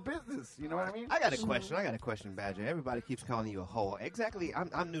closed for business. You know what I mean? I got a question, Badger. Everybody keeps calling you a hoe. Exactly.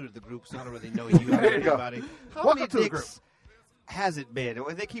 I'm new to the group, so I don't really know you or There you go. anybody. How Welcome many to the dicks has it been?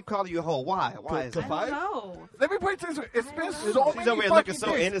 Or they keep calling you a hoe. Why? Why is To it? I five? don't know. Let me put it this way. It's been so She's many over here fucking looking so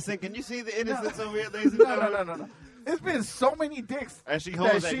dicks. innocent. Can you see the innocence over here, ladies and No. gentlemen? It's been so many dicks And she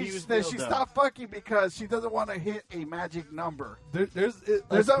holds that she huge that she dildo. stopped fucking because she doesn't want to hit a magic number. There's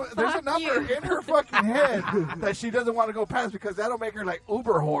There's a Fuck number you. in her fucking head that she doesn't want to go past because that'll make her like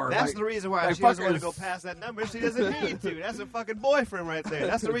uber whore. That's like, the reason why like she doesn't want to fuckers. go past that number. She doesn't need to. That's a fucking boyfriend right there.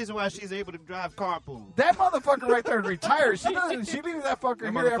 That's the reason why she's able to drive carpool. That motherfucker right there is retired. She doesn't. She leaves that fucker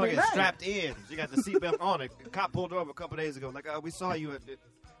That here every motherfucker is night. strapped in. She got the seatbelt on. A cop pulled her over a couple days ago. Like, we saw you at.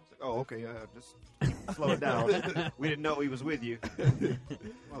 Oh, okay. Just slow it down. We didn't know he was with you.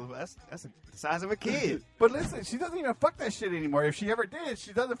 Well, that's the size of a kid. But listen, she doesn't even fuck that shit anymore. If she ever did,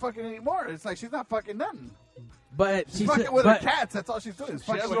 she doesn't fuck it anymore. It's like she's not fucking nothing. But She's fucking with her cats. That's all she's doing. Is She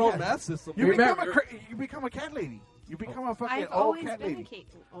fucking has with her own cats. math system. You Remember- become a cat lady. You become a fucking I've old always cat been lady. a cat.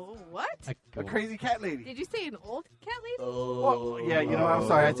 Oh, what? A crazy cat lady. Did you say an old cat lady? Oh, yeah, you know what? I'm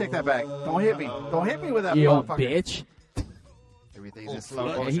sorry. I take that back. Don't hit me. Don't hit me with that You old motherfucker. bitch. Everything's in slow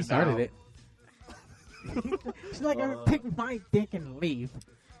Yeah, motion. he started now. it. She's like, I'm gonna pick my dick and leave.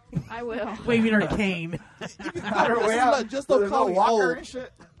 I will. Waving her cane. On her way out. Just with don't her call little me walker old. and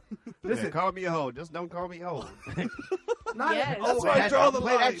shit. Listen, call me a hoe. Just don't call me old. Not Yes. That's where I draw the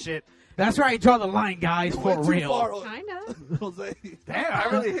play line. that shit. That's right. Draw the line, guys, for Went too real. far, Kinda. Jose. Damn, I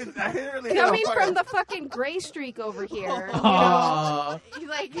really hit Coming a from the fucking gray streak over here. Aw. You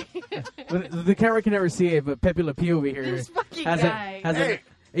know? Like, The camera can never see it, but Pepe Le Pew over here This fucking has guy.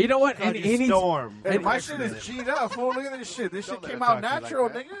 You know what? And he needs- Storm. Hey, my shit is G'd up. Fool, look at this shit. This shit Don't came let her out talk to you natural,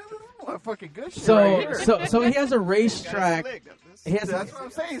 like that. nigga. This is fucking good shit So, right here. so he has a racetrack. He has That's what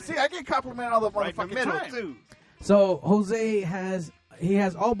I'm saying. See, I get complimented all the Right in the motherfucking middle, time. too. So Jose has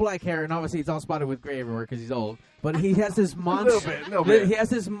all black hair, and obviously it's all spotted with gray everywhere because he's old. But he has this monster. Little bit. He has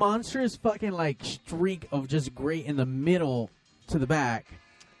this monstrous fucking like streak of just gray in the middle to the back,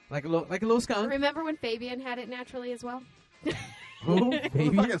 like a little skunk. remember when Fabian had it naturally as well? Who? Who the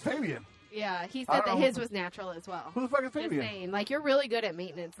Baby? fuck is Fabian? Yeah, he I said that don't know. his was natural as well. Who the fuck is Just Fabian? saying, like, you're really good at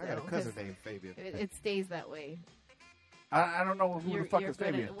maintenance, I got a though. cousin 'cause named Fabian. it stays that way. I don't know who the fuck is good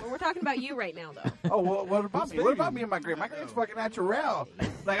at- Fabian. well, we're talking about you right now, though. Oh, well, what about Who's me? What about Fabian? me and my gray? My gray's fucking natural.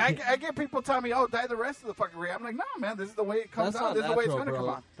 Like, I get people telling me, oh, dye the rest of the fucking gray. I'm like, nah, man, this is the way it comes That's out. not This is the way it's natural, going to come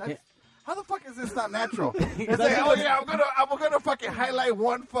bro. out. That's, how the fuck is this not natural? It's like, oh, yeah, I'm gonna fucking highlight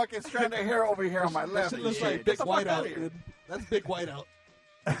one fucking strand of hair over here on my That left. shit and looks shit. like Get Big the fuck Whiteout, outta here. dude. That's Big Whiteout.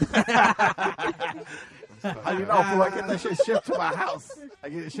 How you know, fool? I get that shit shipped to my house. I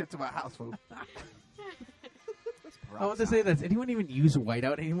get it shipped to my house, fool. I want to say, does anyone even use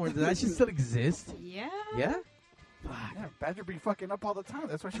whiteout anymore? Does that shit still exist? Yeah. Yeah. Yeah, Badger be fucking up all the time.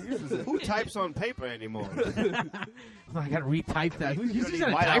 That's why she uses it. Who types on paper anymore? I gotta retype that. Who's You don't using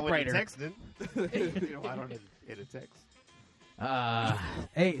need a whiteout when typewriter? you're texting. You know, I don't hit a text.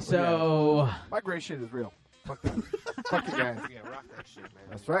 Hey, so My gray shit is real. Fuck that. Fuck you guys. Yeah, rock that shit, man.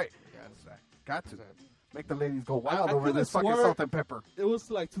 That's right. Yeah, Got to. Make the ladies go wild I over could've this fucking swore- salt and pepper. It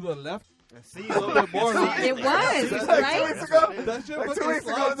was like to the left. See A little bit more. It was, Like right? 2 weeks ago. That shit Like 2 fucking weeks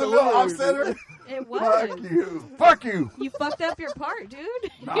ago in slides the little over, off dude. center. It was. Fuck you. Fuck you. You fucked up your part, dude.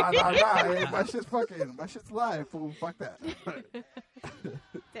 Nah. Hey, my shit's live, fool. Fuck that.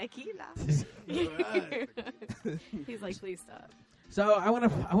 Tequila. He's like, please stop. So I want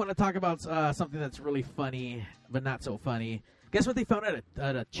to talk about something that's really funny, but not so funny. Guess what they found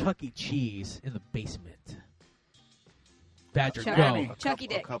at a Chuck E. Cheese in the basement? Badger, go. Chucky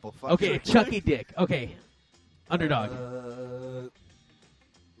Dick. Okay, Chucky Dick. Okay, underdog.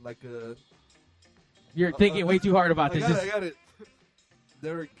 Like a. You're thinking way too hard about this. I got it.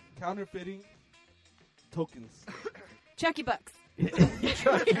 They're counterfeiting tokens. Chucky Bucks.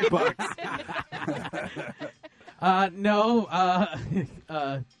 Chucky Bucks. No.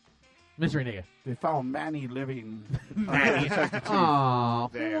 Mystery nigga. They found Manny living. Manny. Aw.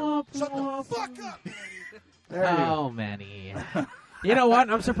 Damn. Shut the fuck up, There you Oh, Manny. You know what?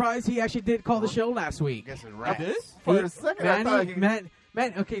 I'm surprised he actually did call the show last week. Guess it I rats. did? For a second, I thought he...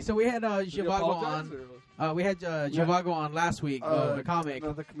 Man, okay, so we had Did you Zhivago apologize, on. or- We had Zhivago on last week, the comic,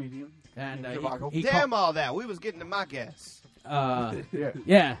 Another comedian. and Zhivago. he Damn all that. We was getting to my guess.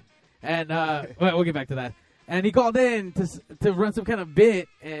 yeah, and we'll get back to that. And he called in to run some kind of bit,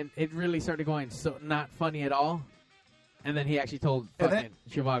 and it really started going so not funny at all. And then he actually told fucking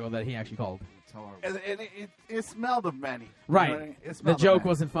Zhivago that he actually called. It's horrible. And it smelled of Manny. Right. You know what I mean? It The smelled of joke Manny.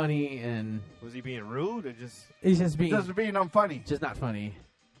 wasn't funny, and Was he being rude or just? he's just being Just being unfunny. just not funny.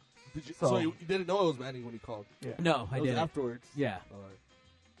 Did you, So- so you didn't know it was Manny when he called? Yeah. No, I It was didn't. afterwards. Yeah. All right.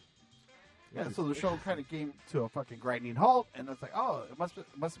 Yeah, so the show kind of came to a fucking grinding halt, and it's like, oh, it must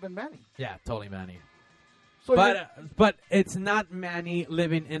have been Manny. Yeah, totally Manny. So But it's not Manny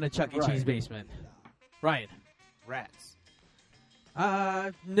living in a Chuck E. Right. Cheese basement. Right. Rats.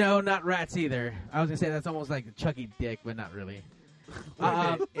 No, not rats either. I was gonna say that's almost like Chucky Dick, but not really.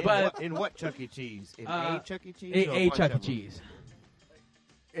 In what Chuck E. Cheese? In a Chuck E. Cheese? or A bunch Chuck E. of them? Cheese.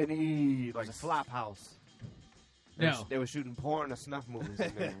 Any Like a flop house. No. They were shooting porn or snuff movies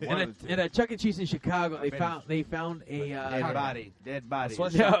in there. One of the two. In a Chuck E. Cheese in Chicago, I bet they found a Dead body. Dead body.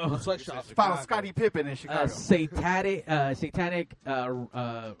 Sweatshop. No. Sweatshop. found Scottie Pippen in Chicago. satanic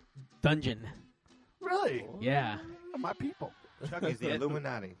dungeon. Really? Yeah, My people. Chucky's the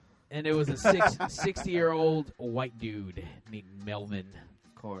Illuminati. and it was a 60-year-old white dude named Melvin.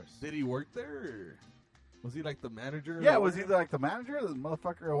 Of course. Did he work there? Or was he like the manager? Yeah, or was he whatever? like the manager, the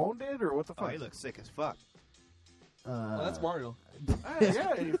motherfucker who owned it, or what the Oh, fuck? he looks sick as fuck. Oh, that's Mario.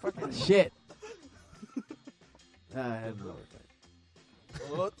 Yeah, he fucking Shit.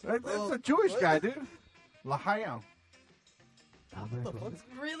 What? That's a Jewish guy, dude. Lahayim.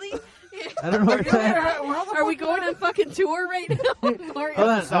 Really? I don't know what that. Are we going on fucking tour right now? Mario? Hold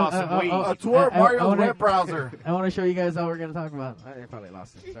on. A tour of Mario's web browser. I want to show you guys all we're going to talk about. I probably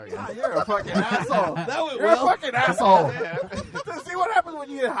lost it. Sorry, guys. You're a fucking asshole. That went You're well. a fucking asshole. See what happens when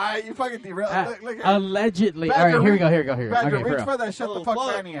you get high? You fucking derail. Look here. Allegedly. Badger, all right, here we go. Badger, Okay, reach for for real. that shut the fuck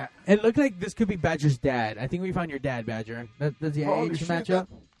Granny at. It looked like this could be Badger's dad. I think we found your dad, Badger. Does the Holy age shit, match up?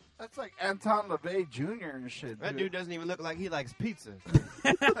 That's like Anton LaVey Jr. and shit. That dude doesn't even look like he likes pizza.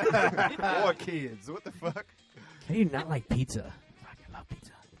 Or kids. What the fuck? How do you not like pizza? Fucking love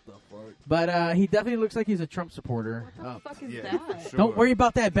pizza. But he definitely looks like he's a Trump supporter. What the fuck is that? Sure. Don't worry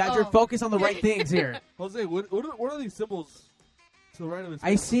about that, Badger. Oh. Focus on the right things here. Jose, what are these symbols to the right of his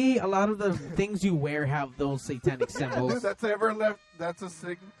I see a lot of the things you wear have those satanic Dude, symbols. that's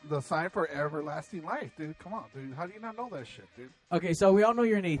the sign for everlasting life, dude. Come on, dude. How do you not know that shit, dude? Okay, so we all know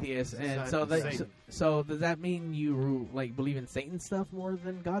you're an atheist, and Sign so of that, Satan. so does that mean you like believe in Satan stuff more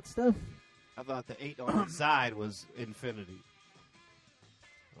than God stuff? I thought the 8 on the side was infinity.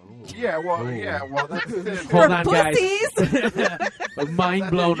 Yeah, well, that's Hold on, guys. Pussies! I'm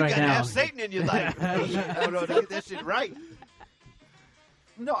mind blown You right gotta now. have Satan in your life. I don't know to get that shit right.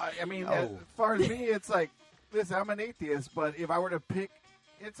 No, I mean, as far as me, it's like, listen, I'm an atheist, but if I were to pick,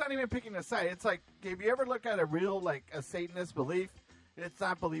 it's not even picking a side. It's like, if you ever look at a real, like, a Satanist belief, it's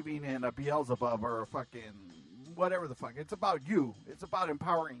not believing in a Beelzebub or a fucking whatever the fuck. It's about you. It's about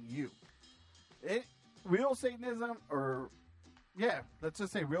empowering you. Real Satanism, or, yeah, let's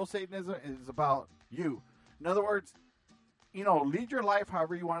just say real Satanism is about you. In other words, you know, lead your life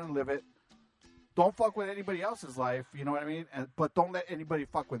however you want to live it. Don't fuck with anybody else's life, you know what I mean? But don't let anybody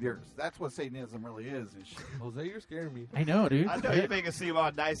fuck with yours. That's what Satanism really is and shit. Jose, you're scaring me. I know, dude. I know you make it seem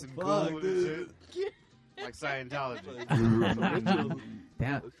all nice and cool Fuck, and dude. shit. Like Scientology.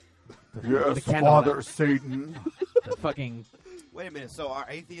 Damn. Yes, The candle Father light. Satan. The fucking. Wait a minute, so are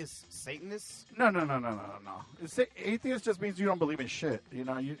atheists Satanists? No. Atheist just means you don't believe in shit. You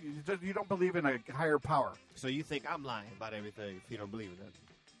know, you don't believe in a higher power. So you think I'm lying about everything if you don't believe in that?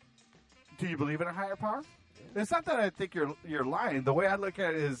 Do you believe in a higher power? It's not that I think you're lying. The way I look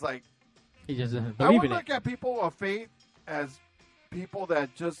at it is like, He just doesn't I believe would in it. look at people of faith as people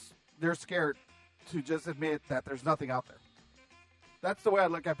that just, they're scared to just admit that there's nothing out there. That's the way I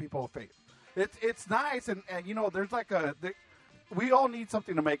look at people of faith. It's nice, and you know, there's like we all need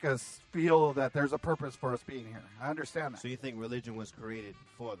something to make us feel that there's a purpose for us being here. I understand that. So you think religion was created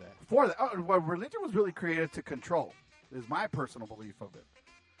for that? For that, well, religion was really created to control, is my personal belief of it.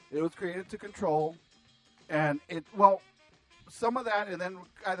 It was created to control, and some of that, and then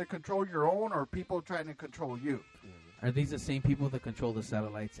either control your own or people trying to control you. Are these the same people that control the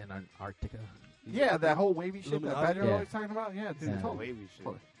satellites in Antarctica? Yeah, that whole wavy shit that Illuminati? Badger Yeah. always talking about. Yeah, dude, Yeah. totally. Wavy shit.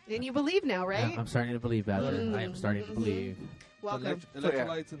 And you believe now, right? I'm starting to believe, Badger. Mm. I am starting to believe. Welcome.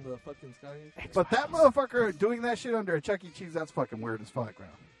 Electrolytes in the fucking sky. But that motherfucker doing that shit under a Chuck E. Cheese, that's fucking weird as fuck, bro.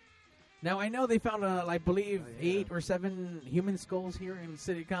 Now, I know they found, I believe, 8 or 7 human skulls here in the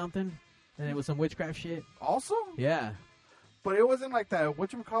city of Compton. And it was some witchcraft shit. Also? Yeah. But it wasn't like that,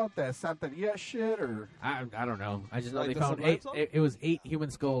 whatchamacallit, that Santeria shit, or... I don't know. I just know Like they the found Sublime 8. song? It was 8 human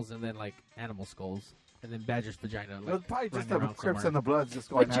skulls and then, like, animal skulls. And then Badger's vagina. It was probably just running the around Crips somewhere. and the Bloods just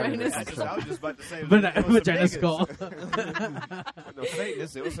going at Vagina it. I was just about to say, But it was some vagina niggas. skull. No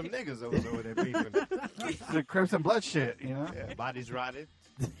Satanists, it was some niggas that was over there beefing. The Crips and Blood shit, you know? Yeah, bodies rotted.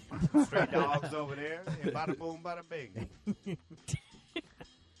 Stray dogs over there. And bada boom, bada bing.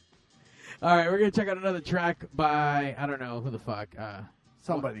 All right, we're going to check out another track by, I don't know, who the fuck.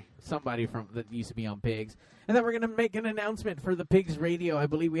 Somebody from that used to be on Pigs. And then we're going to make an announcement for the Pigs Radio. I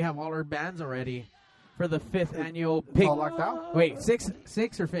believe we have all our bands already for the 5th annual Pig. all locked out? Wait, 6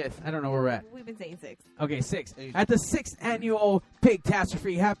 or 5th? I don't know where we're at. We've been saying 6. Okay, 6. At the 6th annual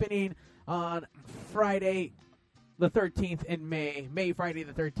Pigtastrophe happening on Friday the 13th in May Friday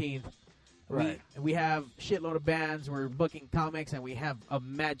the 13th. Right. We have shitload of bands. We're booking comics, and we have a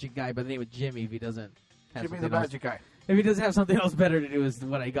magic guy by the name of Jimmy if he doesn't have Jimmy the something else. Magic Guy. If he doesn't have something else better to do is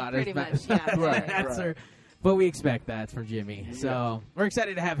what I got. Pretty as much, yeah. Right, answer. right. But we expect that from Jimmy. Yeah. So we're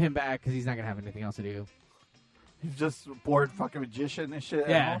excited to have him back because he's not going to have anything else to do. He's just a bored fucking magician and shit.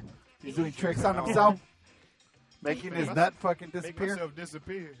 Yeah. at home. He's doing tricks on himself. Making his nut fucking Make disappear. myself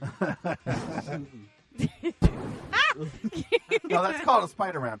disappear. No, that's called a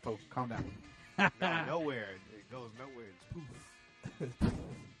Spider-Man, folks. Calm down. No, nowhere. It goes nowhere. It's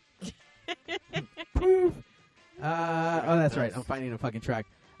poof. Poof. Oh, that's right. I'm finding a fucking track.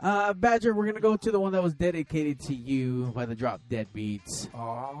 Badger, we're going to go to the one that was dedicated to you by the Drop Dead Beats.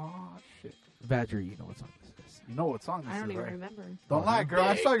 Oh, shit. Badger, you know what song this is. You know what song this I don't is, even right? remember. Don't lie, girl.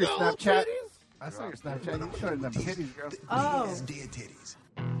 I saw your Snapchat. I saw your Snapchat. You showing them titties, girl. Oh. Dead titties.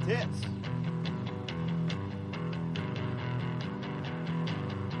 Tits.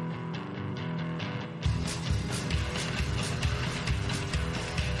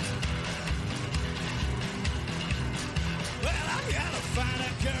 Well, I gotta find a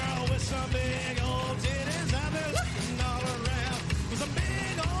girl with some big old titties. I've been looking all around with some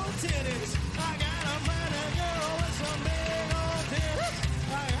big old titties. I gotta find a girl with some big old titties.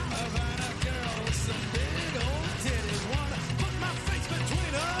 I gotta find a girl with some big old titties. Wanna put my face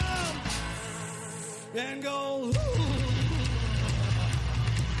between them and go, ooh.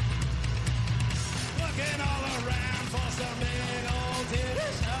 Looking all around for some big old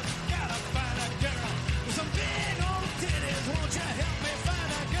titties. I gotta find a girl with some big old titties. Won't you help me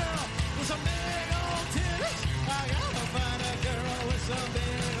find a girl with some big old titties? I gotta find a girl with some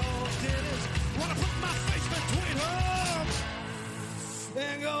big old titties. Wanna put my face between them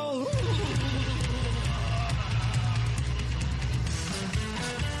and go, ooh.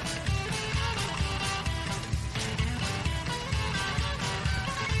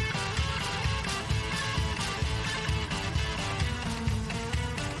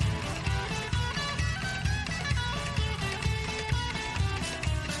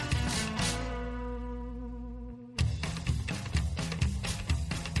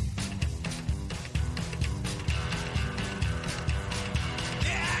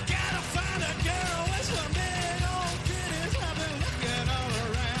 Yeah, I gotta find a girl with some big old titties. I've been looking all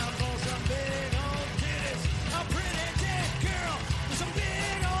around for some big old titties. A pretty dead girl with some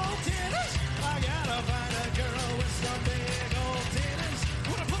big old titties. I gotta find a girl with some big old titties.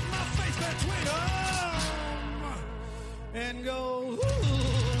 Wanna put my face between them and go, ooh.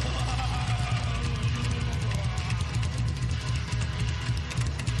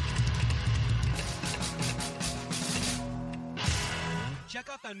 Check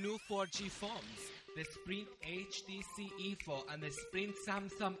out the new 4G phones. The Sprint HTC E4 and the Sprint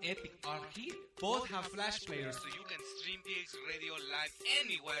Samsung Epic are here. Both have flash players so you can stream PX Radio live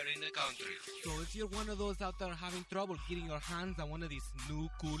anywhere in the country. So if you're one of those out there having trouble getting your hands on one of these new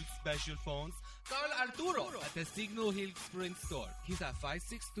cool special phones, call Arturo at the Signal Hill Sprint store. He's at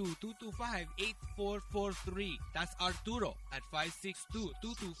 562-225-8443. That's Arturo at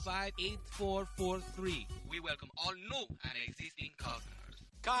 562-225-8443. We welcome all new and existing customers.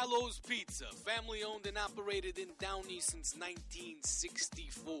 Carlo's Pizza, family owned and operated in Down East since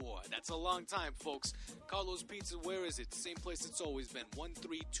 1964. That's a long time, folks. Carlo's Pizza, where is it? Same place it's always been.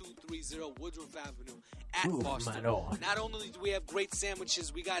 13230 Woodruff Avenue at Boston. Not only do we have great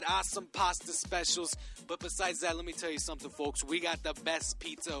sandwiches, we got awesome pasta specials, but besides that, let me tell you something, folks. We got the best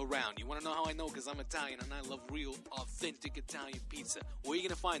pizza around. You want to know how I know? Because I'm Italian and I love real, authentic Italian pizza. Where are you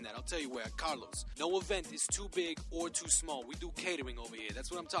going to find that? I'll tell you where. At Carlo's. No event is too big or too small. We do catering over here.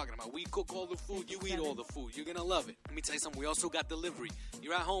 That's what I'm talking about. We cook all the food. You eat all the food. You're going to love it. Let me tell you something. We also got delivery.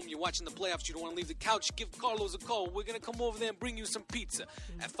 You're at home. You're watching the playoffs. You don't want to leave the couch. Give Carlos a call. We're going to come over there and bring you some pizza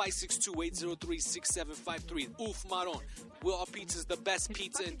at 562-803-6753. Oof Maron. Our pizza's the best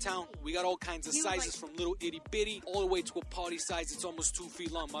pizza in town. We got all kinds of sizes from little itty bitty all the way to a party size. It's almost 2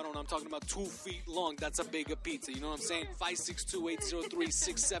 feet long. Maron, I'm talking about 2 feet long. That's a bigger pizza. You know what I'm saying?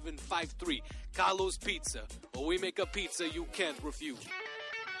 562-803-6753. Carlos Pizza. Or we make a pizza you can't refuse.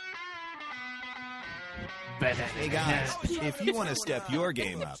 Hey guys, if you want to step your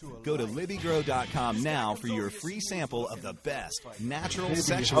game up, go to LibbyGrow.com now for your free sample of the best natural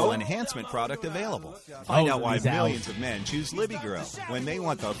sexual enhancement product available. Find out why millions of men choose LibbyGrow when they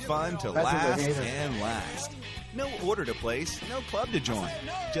want the fun to last and last. No order to place, no club to join,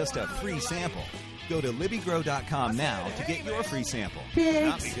 just a free sample. Go to LibbyGrow.com now to get your free sample.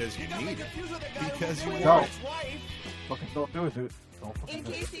 Not because you need it, because you want it. Fucking don't do it, dude. Don't fucking In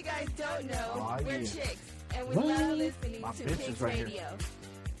do it. case you guys don't know, we're yeah. chicks, and we love listening My to bitch Pigs is right here. Radio.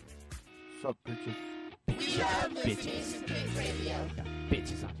 What's up, bitches? We love listening to Pigs Radio.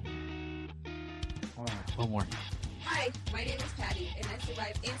 Bitches on One more. Hi, my name is Patty, and I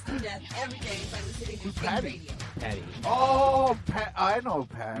survive instant death every day by listening to Pigs Patty? Radio. Patty. Oh, Pat. I know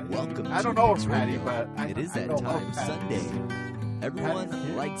Pat. Welcome I don't to know Pigs Patty, Radio. but I It is I that know time, of Pat. Sunday.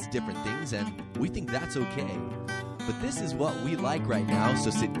 Everyone likes different things, and we think that's okay. But this is what we like right now,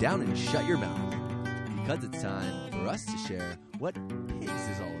 so sit down and shut your mouth. Because it's time for us to share what Pigs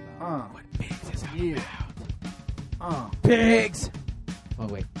is all about. What Pigs is all about. Pigs! Oh,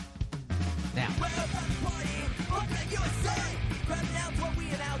 wait. Now.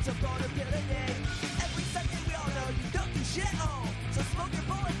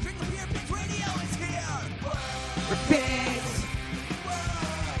 Pigs!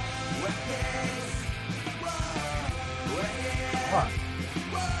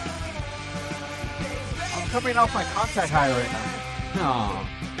 coming off my contact high right now. No.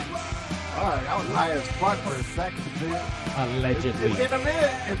 Oh, I was high as fuck for a second, dude. Allegedly. It's been a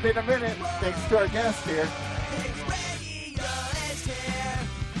minute. It's been a minute. Thanks to our guest here.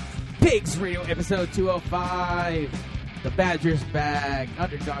 Pigs Radio episode 205. The Badger's back.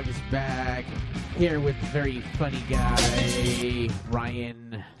 Underdog is back. Here with very funny guy,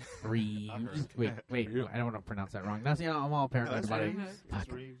 Ryan Reeves. Wait. I don't want to pronounce that wrong. That's, I'm all paranoid about it.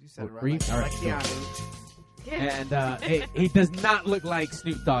 Reeves. You said it right. Reeves? All right. And he does not look like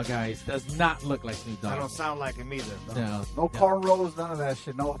Snoop Dogg, guys. Does not look like Snoop Dogg. I don't sound like him either. No. No cornrows, none of that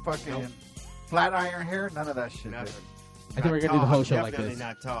shit. No fucking flat iron hair, none of that shit. Nothing. I think we're going to do the whole show like Definitely this.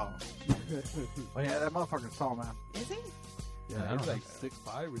 not tall. Oh, yeah, that motherfucker's tall, man. Is he? Yeah, I he's don't like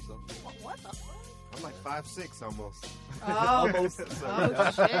 6'5" or something. What the fuck? I'm like 5'6" almost. Oh. Almost.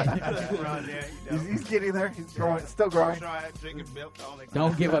 Oh, shit. Around there, you know. He's getting there. He's growing, still growing. Try it, drinking milk, all that.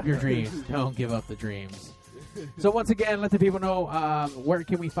 Don't give up your dreams. Don't give up the dreams. So once again, let the people know where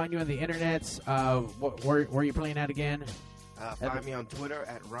can we find you on the internet. Where are you playing at again? Find me on Twitter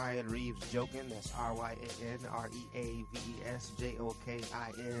at Ryan Reeves Jokin. That's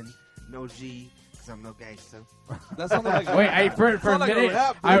RyanReevesJokin. No G, because I'm no gangster. That sounded like Wait, for a like a minute,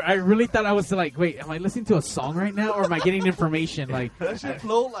 rap, dude. I really thought I was like, wait, am I listening to a song right now, or am I getting information? Like that shit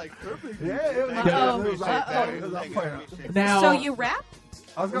flowed like perfect. Yeah, it was now. So you rap?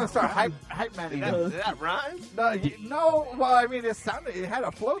 I was gonna start hype manning. Did that rhyme? No. Well, I mean, it had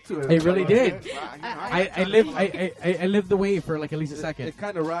a flow to it. It really did. I lived the way for like at least a second. It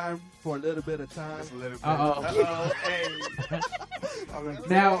kind of rhymed for a little bit of time. Just a little bit. Uh-oh. Hey.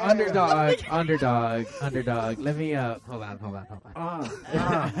 Now, underdog. Let me hold on.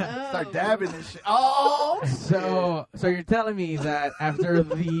 Start dabbing this shit. Oh. So you're telling me that after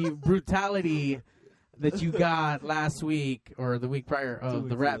the brutality that you got last week or the week prior of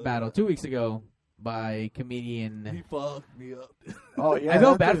the rap battle 2 weeks ago by comedian. He fucked me up. Oh yeah, I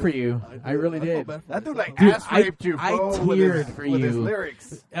felt bad for you. I really did. That dude like Dude, ass raped you. I bro, teared with for his you.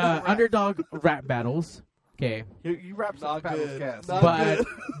 lyrics. Underdog rap battles. Okay. You rap some Not battles, good. cats.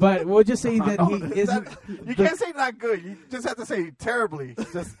 But we'll just say that he isn't. You can't say not good. You just have to say terribly.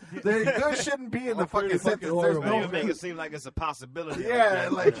 Just the good shouldn't be in the fucking sentence. There's You no make it seem like it's a possibility. Yeah,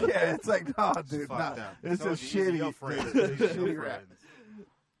 it's like no, dude, fucked nah. up. It's Told just you, shitty. your friends. It's Your shitty rap. friends.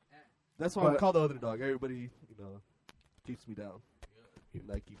 That's why I'm called the underdog. Everybody, keeps me down.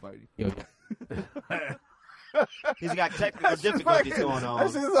 Nike fighting. Yo. He's got technical difficulties going on.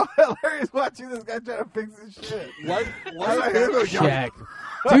 This is so hilarious watching this guy trying to fix his shit. Why? Shaq.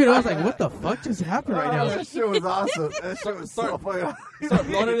 Dude, I was like, what the fuck just happened right now? That shit was awesome. That shit was so funny. Start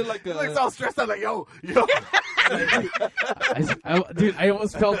blowing it like He looks all stressed out, like, yo. Dude, I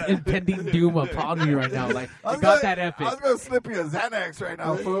almost felt impending doom upon me right now. Like, I got that epic. I was going to slip you a Xanax right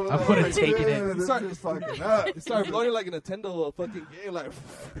now, fool. I'm going to take it. This is fucking up. You start blowing it like a Nintendo fucking game, like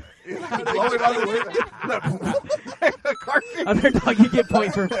blowing all the way. Underdog, you get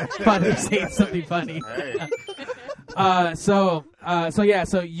points for finally saying something funny. So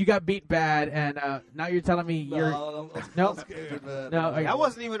you got beat bad, and now you're telling me you're I'm scared, man. no. That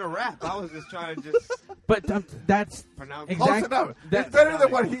wasn't even a rap. I was just trying to just But that's pronounce Close enough. It's better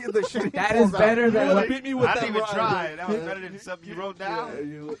than what the shit he that pulls is better out. than You what. beat me with I that didn't even rhyme, try. dude. That was better than something you wrote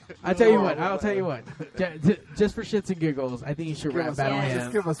down. I'll tell you what. Just for shits and giggles, I think you should Give rap us battle one. him.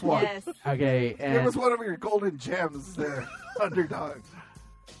 Just give us one. Yes. Okay, Give and us one of your golden gems there, underdog.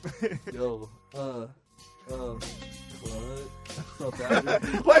 Yo, what?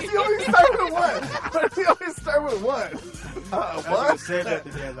 Why does he always start with what? Why does he always start with what? What? Say that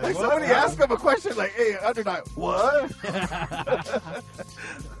together. Like somebody asked him a question like, hey, underdog, what?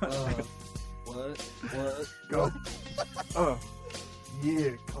 What? Go.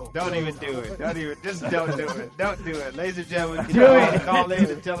 Yeah, go. Don't even do it. Just don't do it. Don't do it. Ladies and gentlemen, Do it. call in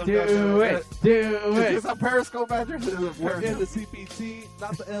and tell them do it. Is this a Periscope, Badger? This is a We're in Periscope. the CPT,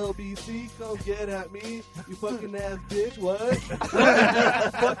 not the LBC. Come get at me, you fucking ass bitch. What?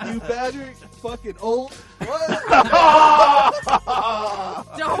 Fuck you, Badger. Fucking old. What?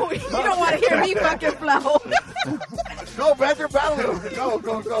 You don't want to hear me fucking flow. Go, Badger, battle him. Go.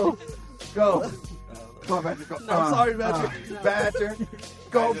 Go. Come on, Badger. Go. I'm sorry, Badger. Badger.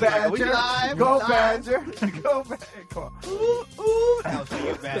 Go, Badger. We live. Go, We live. Badger. Go, Badger. Come on. I'll see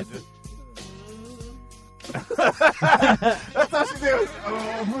you, Badger. That's how she did.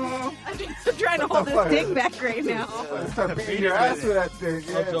 I'm just trying to hold this dick back right now. Start beating your ass with that thing.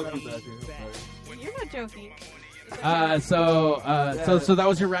 I'm joking, Badger. You're not joking. So that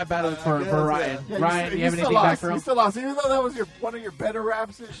was your rap battle for Ryan. Yeah, Ryan, you have still anything lost. back for You him? still lost, even though that was one of your better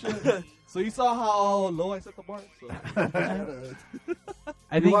raps and shit. So you saw how low I set the bar? So.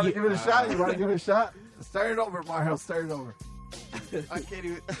 I You think want to give it a shot? You want to give it a shot? Start it over, Mario. Start it over. I can't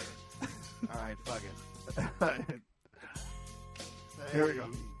even. All right, fuck it. Here we go.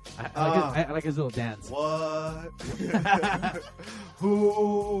 I like his little dance. What?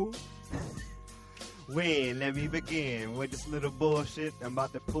 Who? When? Let me begin with this little bullshit. I'm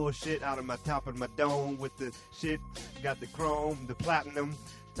about to pull shit out of my top of my dome with the shit. Got the chrome, the platinum.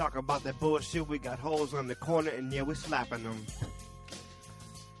 Talk about that bullshit. We got holes on the corner, and yeah, we're slapping them.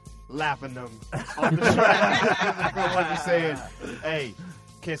 Lapping them on the track. What he said. Hey,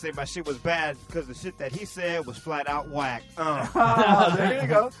 can't say my shit was bad because the shit that he said was flat out whack. There you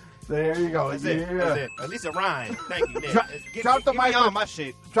go. There you go. That's it. That's it. At least a rhyme. Thank you, Nick. Drop the mic on my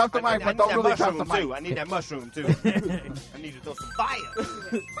shit. Drop the mic, but don't really drop the mic. I need that mushroom too. I need to throw some fire.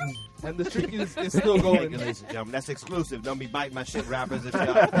 And the trick is still going. Ladies and gentlemen, that's exclusive. Don't be biting my shit, rappers. If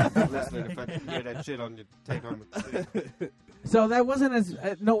y'all listening, if I hear that shit on your take on me. So that wasn't as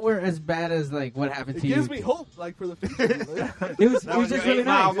nowhere as bad as like what happened to It you. gives me hope, like for the future. It was just really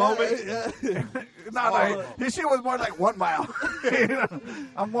nice. No, his shit was more like 1 mile.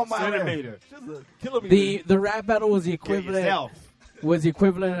 I'm 1 mile. Centimeter. Just a kilometer. The rap battle was the equivalent. Was the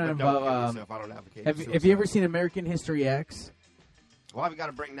equivalent of. Don't kill yourself. I don't advocate Have you ever seen American History X? Why we got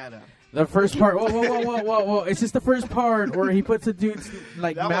to bring that up? The first part. Whoa! It's just the first part where he puts a dude's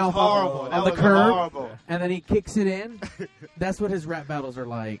like That was mouth horrible. on That the was curb, horrible. and then he kicks it in. That's what his rap battles are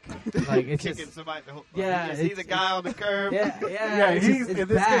like. Like it's Kicking just somebody. yeah. He's the guy on the curb. Yeah. He's It's in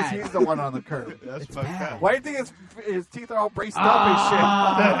this bad. case, he's the one on the curb. That's fucked up. Why do you think his teeth are all braced up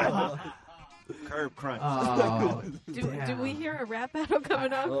and shit? Curb crunch. Oh, Do we hear a rap battle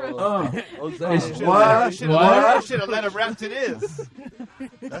coming on? What? I should have let him rap to this.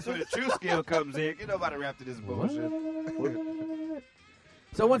 That's where the true skill comes in. Get nobody rap to this bullshit.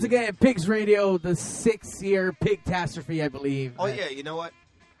 So once again, Pigs Radio, the 6th year Pigtastrophe, I believe. Oh yeah, you know what?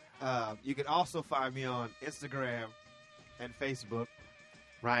 You can also find me on Instagram and Facebook.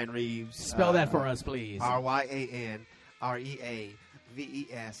 Ryan Reeves. Spell that for us, please. RyanReaves.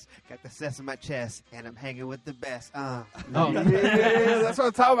 Got the cess in my chest, and I'm hanging with the best. Yeah, that's what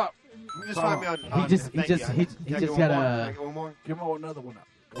I'm talking about. You just find me on. He just got a. One more. Give him another one up.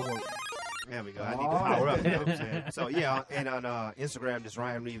 There we go. I need to power up. You know what I'm saying? So yeah, and on Instagram, just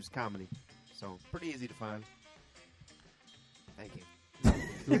Ryan Reeves Comedy. So pretty easy to find. Thank you.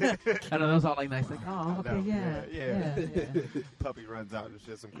 I know those all like nice. Like, oh, okay, yeah. Puppy runs out and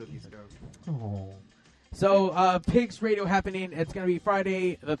shit. Some cookies go. Oh. So, Pigs Radio happening. It's going to be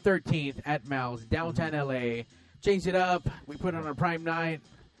Friday the 13th at Mal's, downtown LA. Changed it up. We put it on a prime night.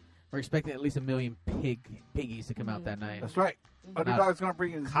 We're expecting at least 1 million piggies to come out that night. That's right. Underdog's going to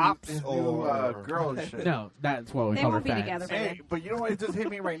bring his new girl and shit. No, that's what we They call her won't be fans. together. Hey, but you know what? It just hit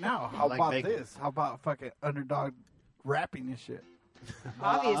me right now. How like about bacon. this? How about fucking Underdog rapping this shit?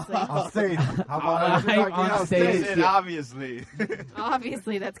 Obviously. On stage. How about Underdog on getting on stage. stage? Obviously.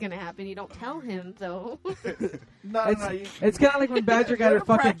 Obviously, that's going to happen. You don't tell him, though. No. It's kind of like when Badger got her They'll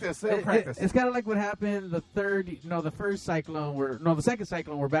fucking. practice, they'll practice. It's kind of like what happened the first cyclone the second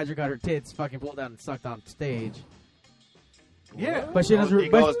cyclone where Badger got her tits fucking pulled down and sucked on stage. Yeah. But she doesn't.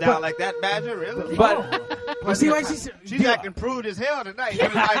 It goes down like that, Badger? Really? But you see why She's acting prude as hell tonight.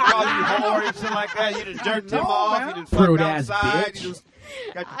 Everybody calling you whore and shit like that. You just jerked him off. man. You just fucked Prude ass outside. bitch. You just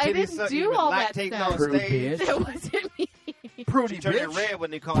got your I titties didn't sucked. do You been all that lactating stuff. on Prude stage. bitch. That wasn't me. Prudy She turned bitch. red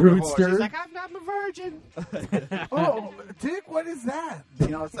when they called her whore. Prudester. She's like, I'm a virgin. Oh, dick, what is that? You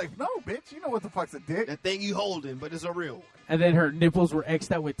know, it's like, no, bitch, you know what the fuck's a dick. That thing you holding, but it's a real one. And then her nipples were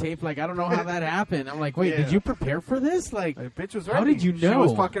X'd out with tape. Like, I don't know how that happened. I'm like, wait, Yeah. did you prepare for this? Like, The bitch was ready. how did you She know?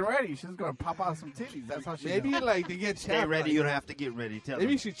 was fucking ready. She was going to pop out some titties. That's how she Maybe knows. like they get Stay chapped. ready. Like, You don't have to get ready. Tell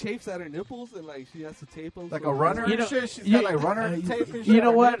maybe them. she chafes at her nipples and like she has to tape them. Like so a runner You and know- shit. She's you- got like runner tape and shit. You know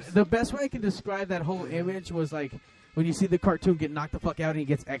on her what? nips. The best way I can describe that whole image was like when you see the cartoon get knocked the fuck out and he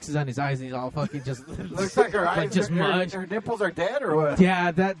gets X's on his eyes and he's all fucking just Looks like her eyes, just her, mudge. her nipples are dead or what?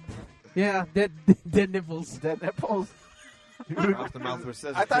 Dead nipples. Dead nipples. Off the mouth where it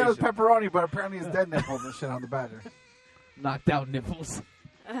says I thought it was occasion. pepperoni, but apparently it's dead nipples and shit on the Badger. Knocked out nipples.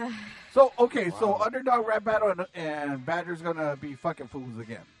 So, okay, so Underdog rap battle and Badger's going to be fucking fools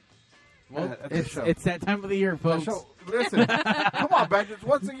again. Well, At the show. it's that time of the year, folks. So, listen, come on, Badger. It's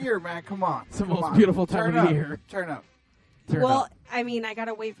once a year, man. Come on. It's the Come most on. beautiful time Turn of the up. year. Turn up. Turn Well, up. I mean, I got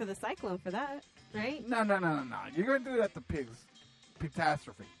to wait for the cyclone for that, right? No. You're going to do it at the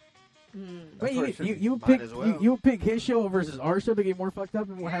Pigtastrophe. Wait, what it should be. you Might pick as well. you pick his show versus our show to get more fucked up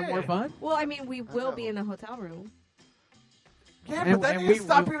and have more fun? Well, I mean, we will be in the hotel room. Yeah, And- but that and didn't we-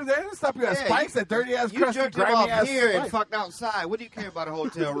 stop you. That didn't stop you at Yeah, Spikes, that dirty ass, You crusty, jerked him grimy off ass here and Spikes. fucked outside. What do you care about a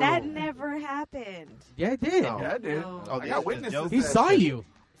hotel room? That never happened. Yeah, it did. Oh. Yeah, I did. No. Oh, I got the witnesses. joke? to He that saw shit. you.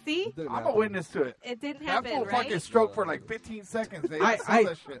 See? I'm a witness to it. It didn't That happen, fool right? fucking stroked for like 15 seconds. They saw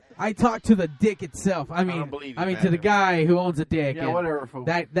that shit. I talked to the dick itself. I mean, believe I you, mean man. to the guy who owns a dick. Yeah, and whatever, fool.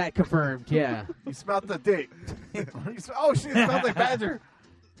 That confirmed. Yeah. You smelled the dick. Oh shit! It smells like Badger.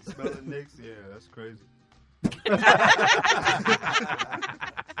 Smelling dicks? Yeah, that's crazy.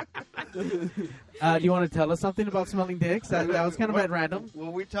 Do you want to tell us something about smelling dicks? That was kind of at random.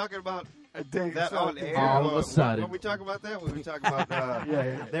 When we talking about dick that on air, all of a sudden. when we talk about that, when we talk about,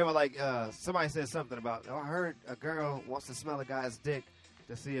 Yeah. they were like, somebody said something about, I heard a girl wants to smell a guy's dick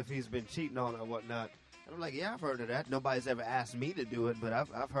to see if he's been cheating on her or whatnot. And I'm like, yeah, I've heard of that. Nobody's ever asked me to do it, but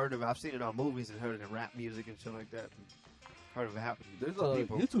I've heard of it. I've seen it on movies and heard it in rap music and shit like that. Heard of it happening. There's to a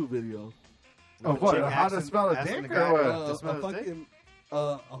people. YouTube video. Oh, what? Chick How to asking- smell a asking dick the guy or what? to smell A his dick? fucking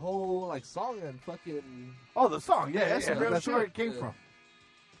a whole like song and fucking. Oh, the song. Yeah, that's yeah. some real That's where shit. it came Yeah. from.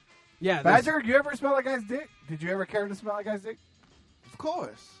 Yeah. Badger, you ever smell a guy's dick? Did you ever care to smell a guy's dick? Of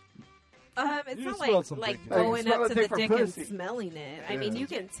course. It's You not smell like some like dick. Like, you going smell up a to dick the from dick pussy. and smelling it. I Yeah. mean, you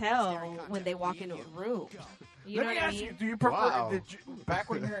can tell when they walk into a room. You Let know me what I ask you: mean? do you prefer? Wow. Did you, back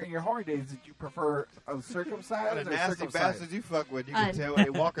when you're in your horny days, did you prefer uncircumcised What kind of or nasty circumcised? bastards you fuck with? You can Un- tell when they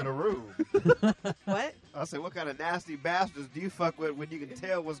walk in a room. What? I said, what kind of nasty bastards do you fuck with when you can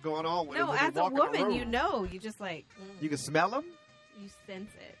tell what's going on with them No, when as they a walk in a woman, room? you know. You just like You can smell them? you sense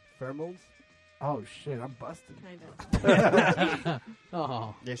it, Pheromones? Oh shit! I'm busted. kind of.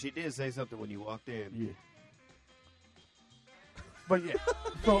 Oh. Yeah, she did say something when you walked in. Yeah. But yeah,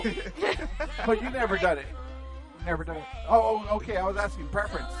 so but you never done it. Never done it. Oh, okay. I was asking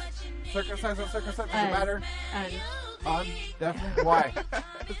preference. Circumcised, uncircumcised, doesn't matter. Definitely. Why?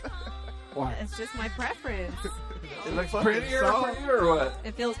 Why? It's just my preference. It looks prettier or what?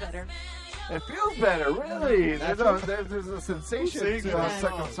 It feels better. It feels better, really. There's a sensation to It does.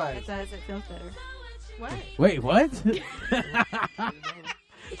 circumcised. It does. It feels better. What? Wait, what?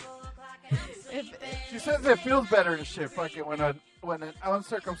 She says it feels better and shit. Fucking when an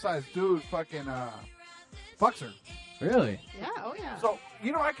uncircumcised dude fucking fucks her. Really? Yeah. Oh yeah. So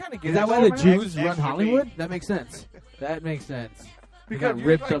you know, I kind of get Is it. that why though, the man. Jews run Hollywood? That makes sense. That makes sense. They Because got you're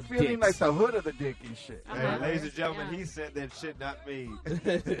ripped like up feeling dicks. like the hood of the dick and shit. Hey, ladies and gentlemen, he said that shit, not me.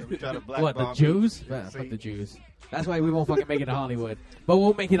 We try to What, the blackball Jews? me. Fuck the Jews. That's why we won't fucking make it to Hollywood. But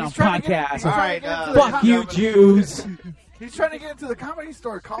we'll make it on trying to get- podcast. he's trying to get into the Fuck you, Jews. He's trying to get into the comedy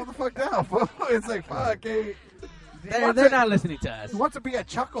store. Calm the fuck down, fool. It's like, fuck, hey. They're not listening to us. He wants to be at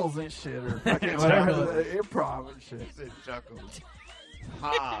Chuckles and shit, or fucking whatever, the improv and shit. Said Chuckles.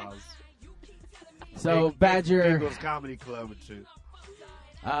 Haas. So, Badger, Eagles Comedy Club and shit.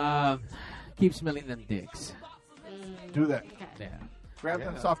 keep smelling them dicks. Do that. Yeah. Grab Yeah,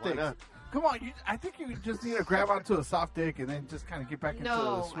 them soft why dicks. not? Come on, I think you just need to grab onto a soft dick and then just kind of get back into the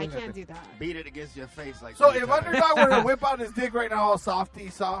No, I swing of can't it. do that. Beat it against your face like So three if times. Underdog were to whip out his dick right now all soft and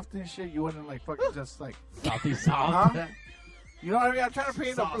shit, you wouldn't like fucking just like Softy soft. Huh? You know what I mean? I'm trying to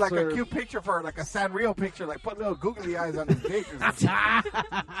paint Soft like a serve. cute picture for like a Sanrio picture, like put little googly eyes on his dick. Or something.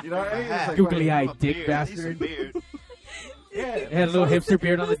 You know what I mean? It's like, Googly eyed A dick beard, bastard. beard. yeah, It had a little hipster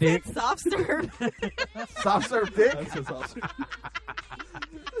beard on the dick. Soft serve. soft serve dick. That's a soft serve.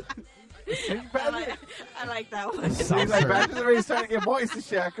 I like that one. He's like, Badger's already starting to get moist and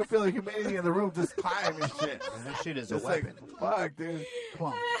shit. I could feel the humidity in the room just climb and shit. Man, that shit is It's a like, weapon. fuck, dude. Come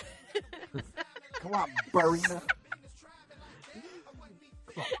on. Come on, Barina.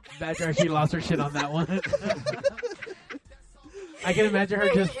 Badger actually lost her shit on that one. I can imagine her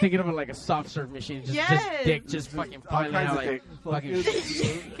just thinking of it like a soft serve machine, just Yes. dick, just fucking all piling kinds out of like dick.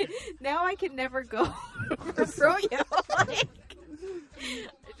 fucking. Now I can never go for froyo. Like,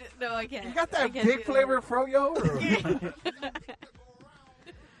 no, I can't. You got I that can't dick do flavor froyo?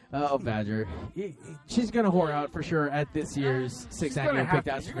 Oh, Badger, she's gonna whore out for sure at this year's sixth annual Picked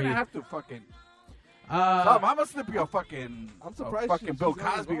Out You're Street. gonna have to fucking. Uh, Tom, I'm gonna slip you a fucking. I'm surprised fucking she's Bill gone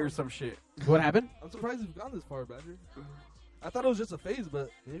as Cosby well. or some shit. what happened? I'm surprised you've gone this far, Badger. I thought it was just a phase, but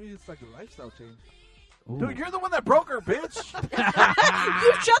maybe it's like a lifestyle change. Dude, you're the one that broke her, bitch.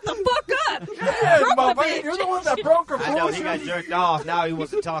 You shut the fuck up. Yeah, Broke the motherfucker, bitch. you're the one that broke her. I know he fool. got jerked off. Now he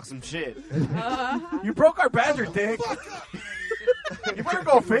wants to talk some shit. You broke our Badger dick. You better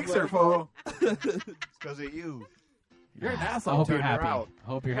go fix her, fool. It's because of you. You're an I asshole. hope you're Turn her happy. out.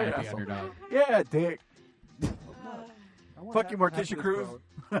 Hope you're You're an happy, asshole. Underdog. Yeah, dick. Fuck you, Morticia Cruz.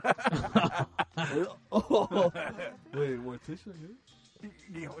 Oh, wait, Morticia?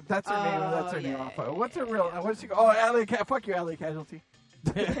 Yeah, that's her name. That's her name. What's her real? What's she? Oh, LA. Fuck you, LA Casualty.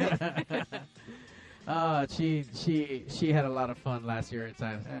 She had a lot of fun last year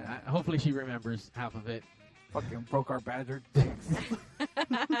inside. Hopefully she remembers half of it. Fucking broke our Badger. What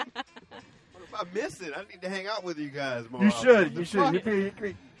if I miss it? I need to hang out with you guys more. You often. should. The You should. fuck?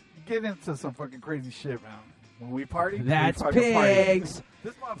 You get into some fucking crazy shit, man. When we party, That's we fucking party. pigs.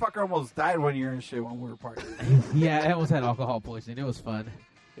 This motherfucker almost died one year and shit when we were partying. Yeah, I almost had alcohol poisoning. It was fun.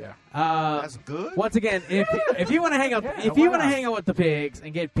 Yeah. That's good. Once again, if you want to hang out, Yeah, if why you want to not? hang out with the pigs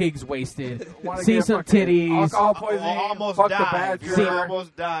and get pigs wasted, Wanna see get some fucking titties, alcohol poisoning, Almost fuck the died. badger. You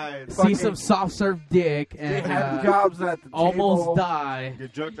almost died. see some soft serve dick, They and have jobs at the almost table. die.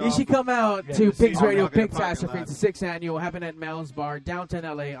 Get jerked You off. should come out Yeah, to you see Pigs how Radio I'm not gonna Pig parking Catastrophe. lot. It's the 6th annual, happening at Mounds Bar, downtown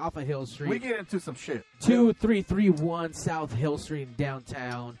LA, off of Hill We Street. get into some shit. 2331 South Hill Street in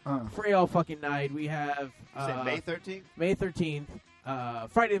downtown. Uh. Free all fucking night. We have Said May 13th? May 13th,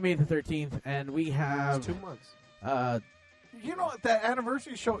 Friday, May the 13th, and we have It's 2 months. You know, that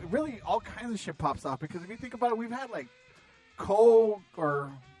anniversary show, really all kinds of shit pops off because if you think about it, we've had like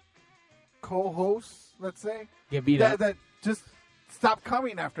co-hosts, let's say, get beat up. that just stop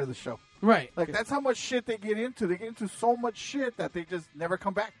coming after the show. Right. Like that's how much shit they get into. They get into so much shit that they just never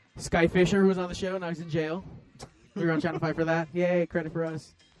come back. Sky Fisher, who was on the show, now he's in jail. We were on Channel 5 for that. Yay, credit for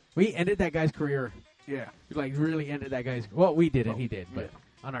us. We ended that guy's career. Yeah. We, like, really ended that guy's... Well, we didn't. He did, but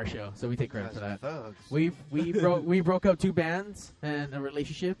on our show. So we take credit for that. Thugs. We broke up 2 bands and a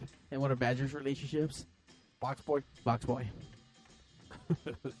relationship and one of Badger's relationships. Box Boy. Box Boy.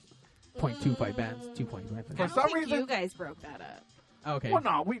 0.25 bands. 2.5 For I bands. don't some think reason- you guys broke that up. Okay. Well,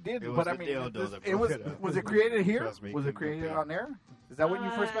 no, we did, It was but I the mean, dildo that it was broke it up. was it created here? Trust me, Was it it couldn't created go on there? Is that when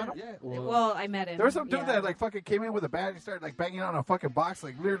you first met him? Yeah. Well, I met him. There was some dude yeah. that like fucking came in with a bat and started like banging on a fucking box,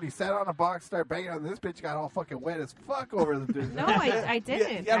 like literally sat on a box, started banging on this bitch, got all fucking wet as fuck over the dude. No, I didn't.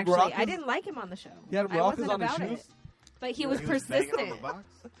 he had Actually, rockers? I didn't like him on the show. He had I rockers wasn't on his about shoes? it. But he was He was banging on persistent. the box?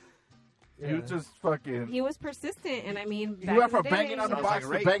 He was just fucking. He was persistent, and I mean, He back went in from the banging day, on the Sounds box like to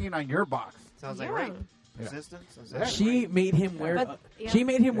rape. banging on your box. Sounds like Yeah. rape. Persistence? She made him wear. But- yeah. She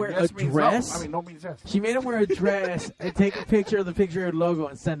made him wear a Yes means dress. No. I mean, no means yes. She made him wear a dress and take a picture of the Picture Your logo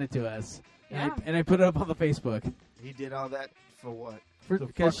and send it to us. Yeah. And I put it up on the Facebook He did all that for what?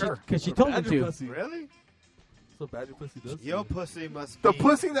 because fuck her. she told him Badger to. pussy. Really? So Badger pussy does. Your pussy must The be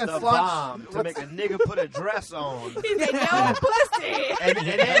pussy that the slots- bomb to make a nigga put a dress on. He said, "Yo, pussy." and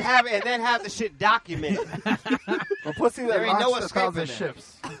then have the shit documented. A pussy that There ain't no launched 1,000 escaping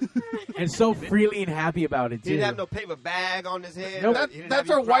ships. And so freely and happy about it He too. didn't have no paper bag on his head. Nope. He didn't That's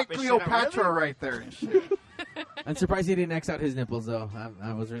have our you white dropping shit out. Cleopatra Really? right there and shit. I'm surprised he didn't X out his nipples though.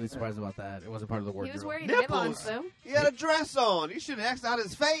 I was really surprised about that. It wasn't part of the He wardrobe. was wearing Nipples? nylons, though. He had a dress on. He should have X'd out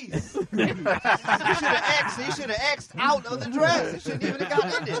his face. He should have X'd out of the dress. He shouldn't even have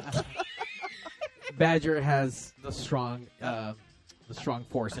got in it. Badger has the strong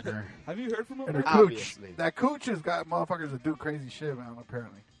force in her. Have you heard from him? And her man? cooch. Obviously. That cooch has got motherfuckers that do crazy shit, man,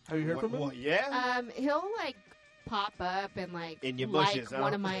 apparently. Have you heard from him? What, yeah? He'll like pop up and like In your like bushes, huh?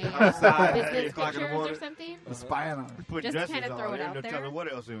 one of my Outside, 8 business o'clock in the pictures or morning. something. The spying on her. Put Just dresses kinda on. throw it Ain't out no there. telling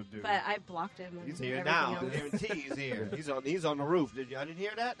what else he'll do. But I blocked him. And He's here everything now. else. Guaranteed he's here. He's on the roof. Did y'all didn't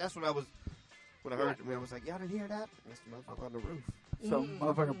hear that? That's what I was. When I heard it, I was like, y'all didn't hear that? That's the motherfucker on the roof. Some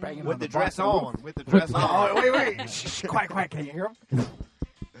motherfucker banging With on the box dress on the on. roof. With the dress Oh, on. wait. Shh, quiet. Can you hear him?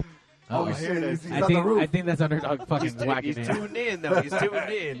 Oh, Oh, shit. He's I on the roof. think that's Underdog fucking whacking He's it. tuned in, though. He's tuned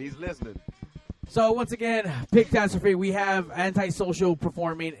in. He's listening. So once again, Pig Catastrophe, we have Antisocial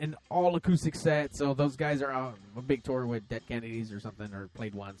performing an all acoustic set. So those guys are on a big tour with Dead Kennedys or something, or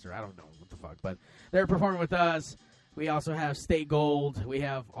played once, or I don't know what the fuck. But they're performing with us. We also have Stay Gold. We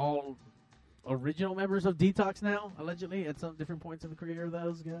have all original members of Detox now, allegedly, at some different points in the career of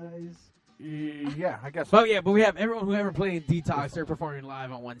those guys. Yeah, I guess. Oh yeah, but we have everyone who ever played Detox. They're performing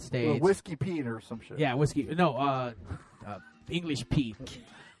live on one stage. Whiskey Pete or some shit. Yeah, whiskey. No, English Pete.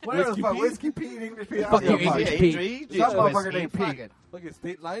 Whatever the fuck. Whiskey Pete, English Pete. Fuck you, I don't give a English fuck. Pete. Some motherfucker named Pete. Like a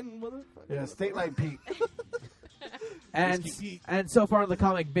state line, mother? Yeah, State Line Pete. And so far on the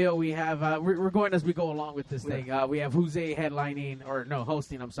comic bill, we have we're going as we go along with this thing. We have Jose headlining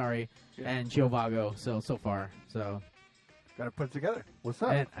hosting. I'm sorry, and Giovago. So far, Got to put it together. What's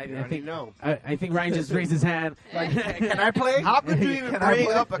up? and You I already think know. I think Ryan just raised his hand. Like, can I play? How could you even Can I bring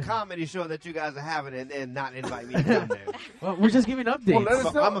play? up a comedy show that you guys are having and not invite me to come there? Well, we're just giving updates. Well, let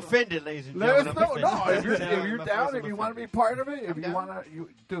us know. I'm offended, ladies and Let gentlemen. us know. No, if you're, I'm if you're offended. down, if you want to be part of it, if you down. want to,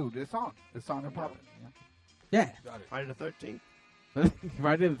 dude, it's on. It's on and popping. Yeah, Friday the 13th.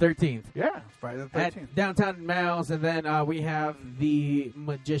 Friday the 13th. Yeah, it's Friday the 13th. At downtown Mouse, and then we have the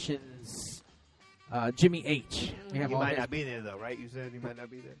Magicians, Jimmy H. We have He all might his- not be there, though, right? You said he might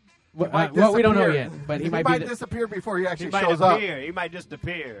not be there. Well, we don't know disappear. yet, but he He might might be. disappear before he He actually might shows up. appear. He might just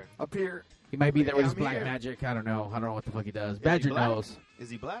appear. Appear. He might be there with Yeah, his I'm black here. magic. I don't know what the fuck he does. Is he Badger black? knows. Is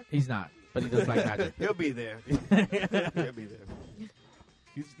he black? He's not, but he does black magic. He'll be there. He'll be there.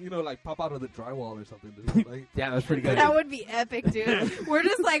 He's, like pop out of the drywall or something, dude. Like, yeah, that's pretty good. That would be epic, dude. We're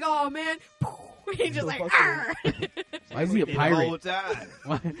just like, oh man, he just like, "Arr!" Why is he a The pirate? whole time.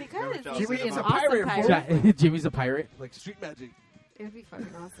 Why? Because Jimmy he's is an a pirate, awesome fool. pirate. Jimmy's a pirate. like street magic. It would be fucking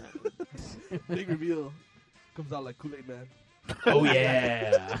awesome. Big reveal. Comes out like Kool-Aid Man. Oh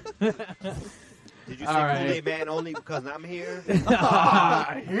yeah. Did you All say right. Kool-Aid Man only because I'm here?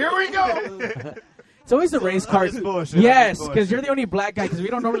 Here we go. It's always the race cars. That's bullshit. Yes, That's because you're the only black guy. Because we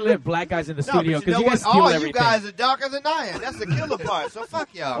don't normally let black guys in the No, studio but you because know you, what? guys steal All everything. you guys are darker than I am. That's the killer part. So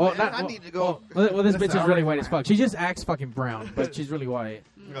fuck y'all, Well, man. not- I need to go. Well, this bitch is Listen, really white as fuck. She just acts fucking brown, but she's really white.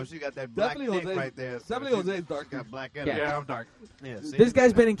 You know, she got that black Definitely dick Jose. right there. So Definitely she Jose's dark. got black Yeah. energy. Yeah, I'm dark. Yeah, see? This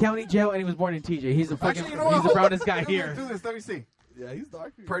guy's been in county jail and he was born in TJ. He's the fucking. Actually, you know what? He's the brownest guy Let me here. Do this. Let me see. Yeah, he's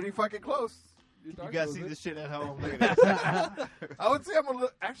dark. Pretty fucking close. You're You dark, guys see Jose. this shit at home? Look at that. I would say I'm a little.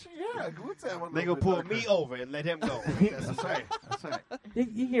 Actually, yeah, I would say I'm a little. They gonna bit pull darker. me over and let him go. That's right. That's right.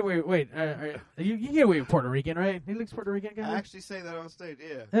 You get away. Wait, you get away with Puerto Rican, right? He looks Puerto Rican, I guy. actually say that on stage.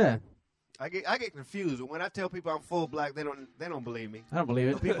 Yeah. Yeah, I get confused when I tell people I'm full black. They don't believe me. I don't believe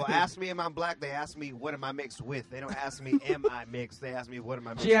it. People ask me, am I black? They ask me, what am I mixed with? They don't ask me, am I mixed? They ask me, what am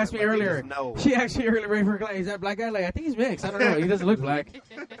I mixed She asked with? me Like, they earlier. just know. She asked me earlier, right for a class, is that black guy? Like, I think he's mixed. I don't know. He doesn't look black.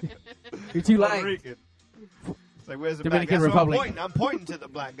 You're too Puerto light. Rican. It's like, where's the Dominican black guy? So Republic. I'm pointing to the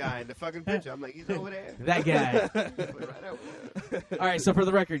black guy in the fucking picture. I'm like, he's over there. That guy. Right over there. All right. So for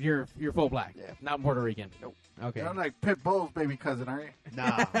the record, you're full black, Yeah. not Puerto Rican. Nope. Okay. I'm like Pitbull's baby cousin, aren't you? Nah.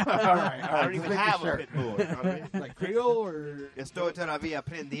 All right. I don't just even making have sure. a pit bull. You know what I mean? Like Creole or Estoy todavía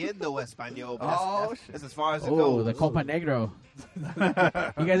aprendiendo español. But Oh, that's, shit. that's as far as it Oh, goes. the Compa Negro.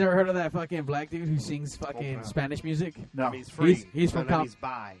 You guys ever heard of that fucking black dude who sings fucking Compa. Spanish music? No. That means free. He's from No, that Comp- means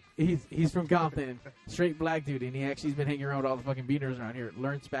buy. He's from Compton, straight black dude, and he actually's been hanging around with all the fucking beaters around here.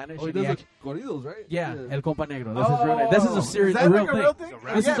 Learned Spanish. oh, he and he does act- the corridos, right? yeah, El Compa Negro. This is real. This is a serious, Is that a real like thing. a real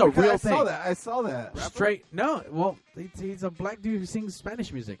thing? This Yeah, is a because real I thing. saw that. I saw that. Straight. No, well, he's a black dude who sings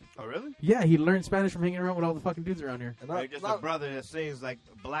Spanish music. Oh, really? Yeah, he learned Spanish from hanging around with all the fucking dudes around here. And Like just a brother that sings like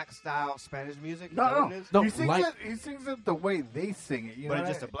black style Spanish music? Is that No, what no. it is? No, He sings like- it. He sings it the way they sing it. You But know it's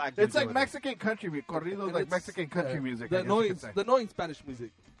what just I- a black dude It's like doing it. Mexican country music. Corridos And like it's- Mexican country music. The I guess you annoying, could say. the annoying Spanish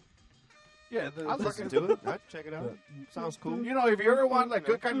music. Yeah, the I'll listen to it. I'll check it out. Sounds cool. You know, if you ever want like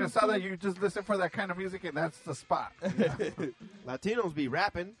good kind of salsa, you just listen for that kind of music, and that's the spot. Latinos be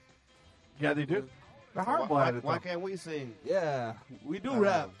rapping. Yeah, they do. The hard Why, blooded. why can't we sing? Yeah, we do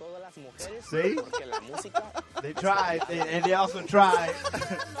rap. See? They tried, and they also tried.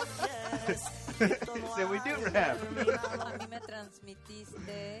 So we do rap. A mí me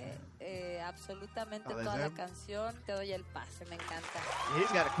transmitiste absolutamente Oh, that's toda la him? canción. Te doy el pase, me encanta.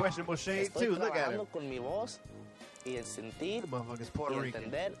 He's got a questionable shade too. Look at him. con mi voz y el sentir Motherfucker's Puerto y Rican.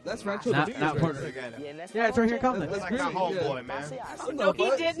 entender. That's Rancho Not- Rodriguez. not right Puerto there. Look at him. Y en esta Yeah, it's right here, noche, Compton. That's like my homeboy, man. No, he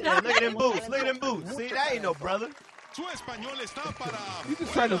did Yeah, not. look at them boots. Look at them boots. See, that ain't no brother. Su español está para. He's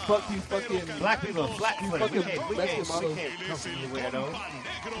just trying to fuck these fucking Black people are flat footed. We fucking can't, we Mexican can't, we models. can't come from you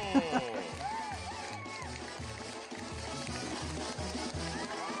weirdos.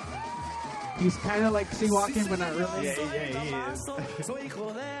 He's kind of like sea walking, but not really. Yeah, he is. Soy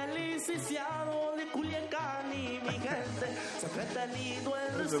hijo del licenciado de Culiacán y mi gente siempre he tenido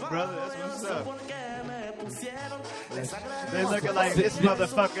el That's a brother. That's what's up. porque me pusieron They looking like this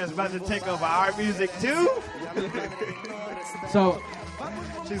motherfucker is about to take over our music too. So,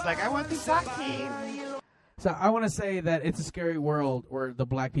 She's like, I want the sake. so I want to say that it's a scary world where the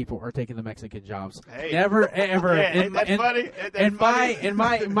black people are taking the Mexican jobs. Hey. Never, ever. Yeah, ain't that funny? Ain't that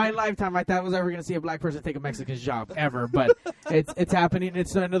funny? in my lifetime, I thought I was ever going to see a black person take a Mexican's job ever, but it's happening.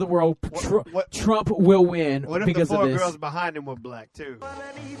 It's the end of the world. Trump will win What if because the four of this. girls behind him were black too?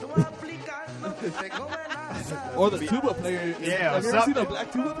 Or the tuba player. Yeah, Have you or ever seen a something.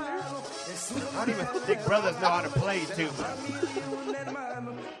 black tuba player? I don't even think brothers know how to play tuba.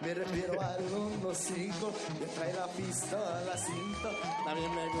 Me refiero al 1-5 que trae la pistola a la cinta.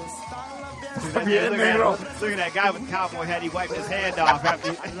 También me gusta la Look at that guy with the cowboy hat. He wiped his hand off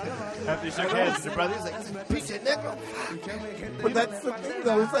after he shook hands with the brother. He's like, pinche negro. But that's the thing,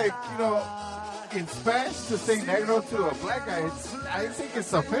 though. It's like, you know, in Spanish to say negro to a black guy, I think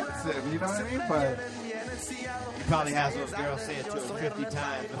it's offensive. You know what I mean? But He probably has those girls say it to him 50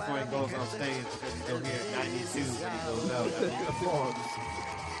 times before he goes on stage because he'll hear it 92 when he goes out. After he performs.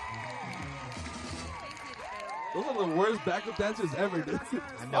 Those are the worst backup dancers ever, dude.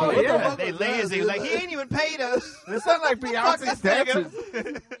 I know. What the Yeah, fuck they was that, lazy. dude? Like, he ain't even paid us. it's not like Fuck Beyonce's this nigga.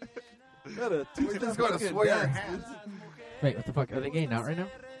 dancing. Gotta teach We're them just going to fucking sway our dance, hands. Wait, what the fuck? Are they getting out right now?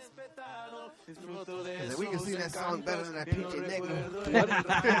 Like, we can sing that song better than that pinche negro.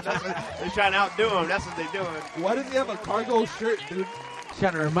 They're trying to outdo him. That's what they're doing. dude. Why does he have a cargo shirt, dude?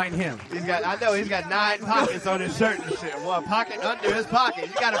 trying to remind him. I know he's got 9 pockets on his shirt and shit. One pocket under his pocket.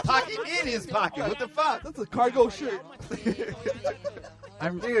 He got a pocket in his pocket. What the fuck? That's a cargo shirt. I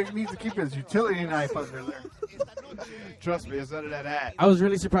think he needs to keep his utility knife under there. Trust me, it's under that hat. I was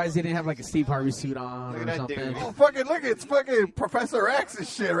really surprised he didn't have like a Steve Harvey suit on Look or at that something. dude. Oh, fucking look, it's fucking Professor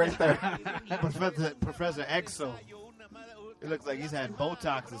X's shit right there. Professor Exo. It looks like he's had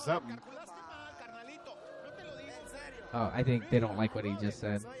Botox or something. Oh, I think they don't like what he just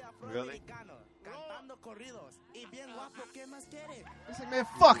said. Really? It's like, man,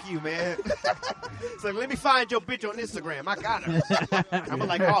 fuck you, man. It's like, let me find your bitch on Instagram. I got her. I'm gonna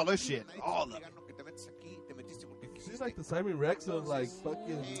like all this shit. All of it. She's like the Simon Rex of like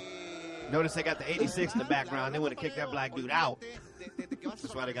fucking. Notice they got the 86 in the background. They want to kick that black dude out.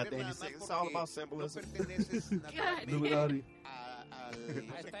 That's why they got the 86. It's all about symbolism. Illuminati.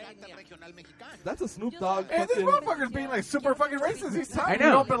 That's a Snoop Dogg. And this fucking- motherfucker's being like super fucking racist. He's telling I you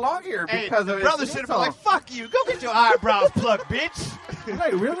know. don't belong here Hey, because the of brother his should have skin been like, tone. fuck you. Go get your eyebrows plucked, bitch.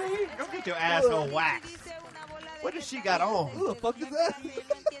 Like, really? Go get your asshole waxed. What does she got on? Who the fuck is that?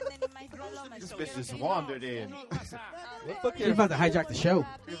 This bitch just wandered in. What He's fucking? about to hijack the show.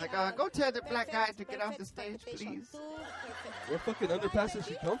 He's like, go tell the black guy to get off the stage, please. What fucking underpass did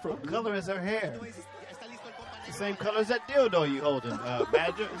she come from? What color is her hair? The same color as that dildo you holding,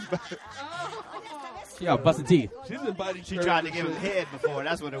 Badger. Yo, busting teeth. She's inviting. She tried to give him head before.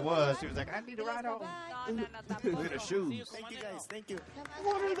 That's what it was. She was like, I need to ride on. Look at her shoes. Thank you guys. Thank you.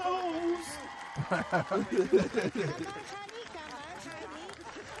 What are those?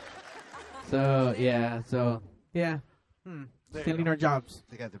 So yeah. Stealing our jobs.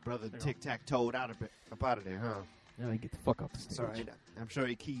 They got the brother tic-tac-toed out of there, huh? Yeah, get the fuck off the stage. It's all right. I'm sure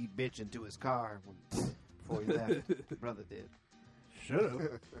he keyed bitch into his car before he left. The brother did. Should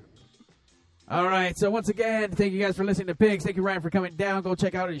have. All right. So once again, thank you guys for listening to Pigs. Thank you, Ryan, for coming down. Go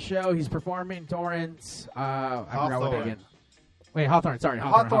check out his show. He's performing Torrance. I forgot what day again. Wait, Hawthorne. Sorry,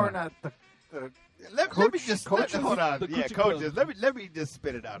 Hawthorne at the Let me just hold on. Yeah, coaches. Let me just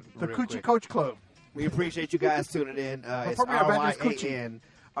spit it out. the real Coochie quick. Coach Club. We appreciate you guys tuning in. It's Performing at Avengers Coochie.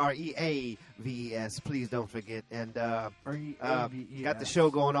 RYANREAVES. Please don't forget. And R-E-A-V-E-S. got the show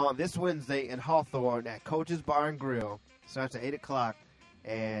going on this Wednesday in Hawthorne at Coach's Bar and Grill. Starts at 8 o'clock.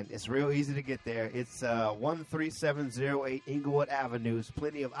 And it's real easy to get there. It's 13708 Inglewood Avenue. There's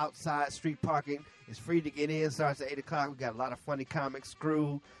plenty of outside street parking. It's free to get in. Starts at 8 o'clock. We got a lot of funny comics.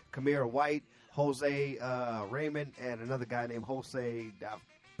 Screw, Kamira White, Jose Raymond, and another guy named Jose. I'm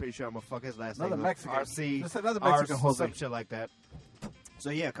pretty sure I'm going to fuck his last Another name. Mexican. RC. Just another Mexican Ars, Jose. some shit like that. So,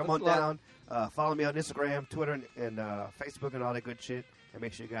 yeah, come on That's a down. Follow me on Instagram, Twitter, and Facebook, and all that good shit. And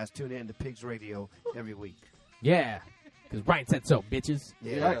make sure you guys tune in to Pigs Radio every week. Yeah, because Brian said so, bitches.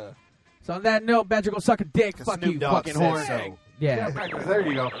 Yeah. So on that note, Badger, go suck a dick. Fuck Snoop you, Dogg fucking said horn. so. Yeah. There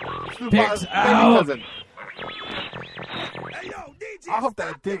you go. Snoop Pigs Dogg's baby out. cousin. I hope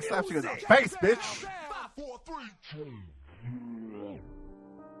that dick slaps you in the face, bitch.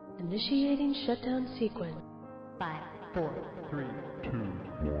 Initiating shutdown sequence. 5, 4, 3, 2,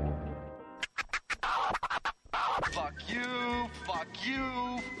 1. Fuck you, fuck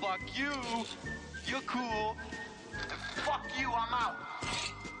you, fuck you. You're cool. Fuck you, I'm out.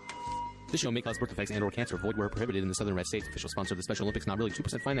 This show may cause birth defects and/or cancer. Void where prohibited in the Southern United States. Official sponsor of the Special Olympics. Not really.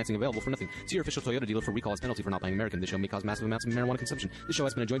 2% financing available for nothing. See your official Toyota dealer for recall as penalty for not buying American. This show may cause massive amounts of marijuana consumption. This show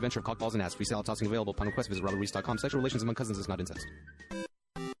has been a joint venture of cockballs and ass. Free salad tossing available upon request. Visit robertreese.com. Sexual relations among cousins is not incest.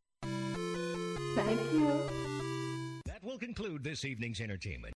 Thank you. That will conclude this evening's entertainment.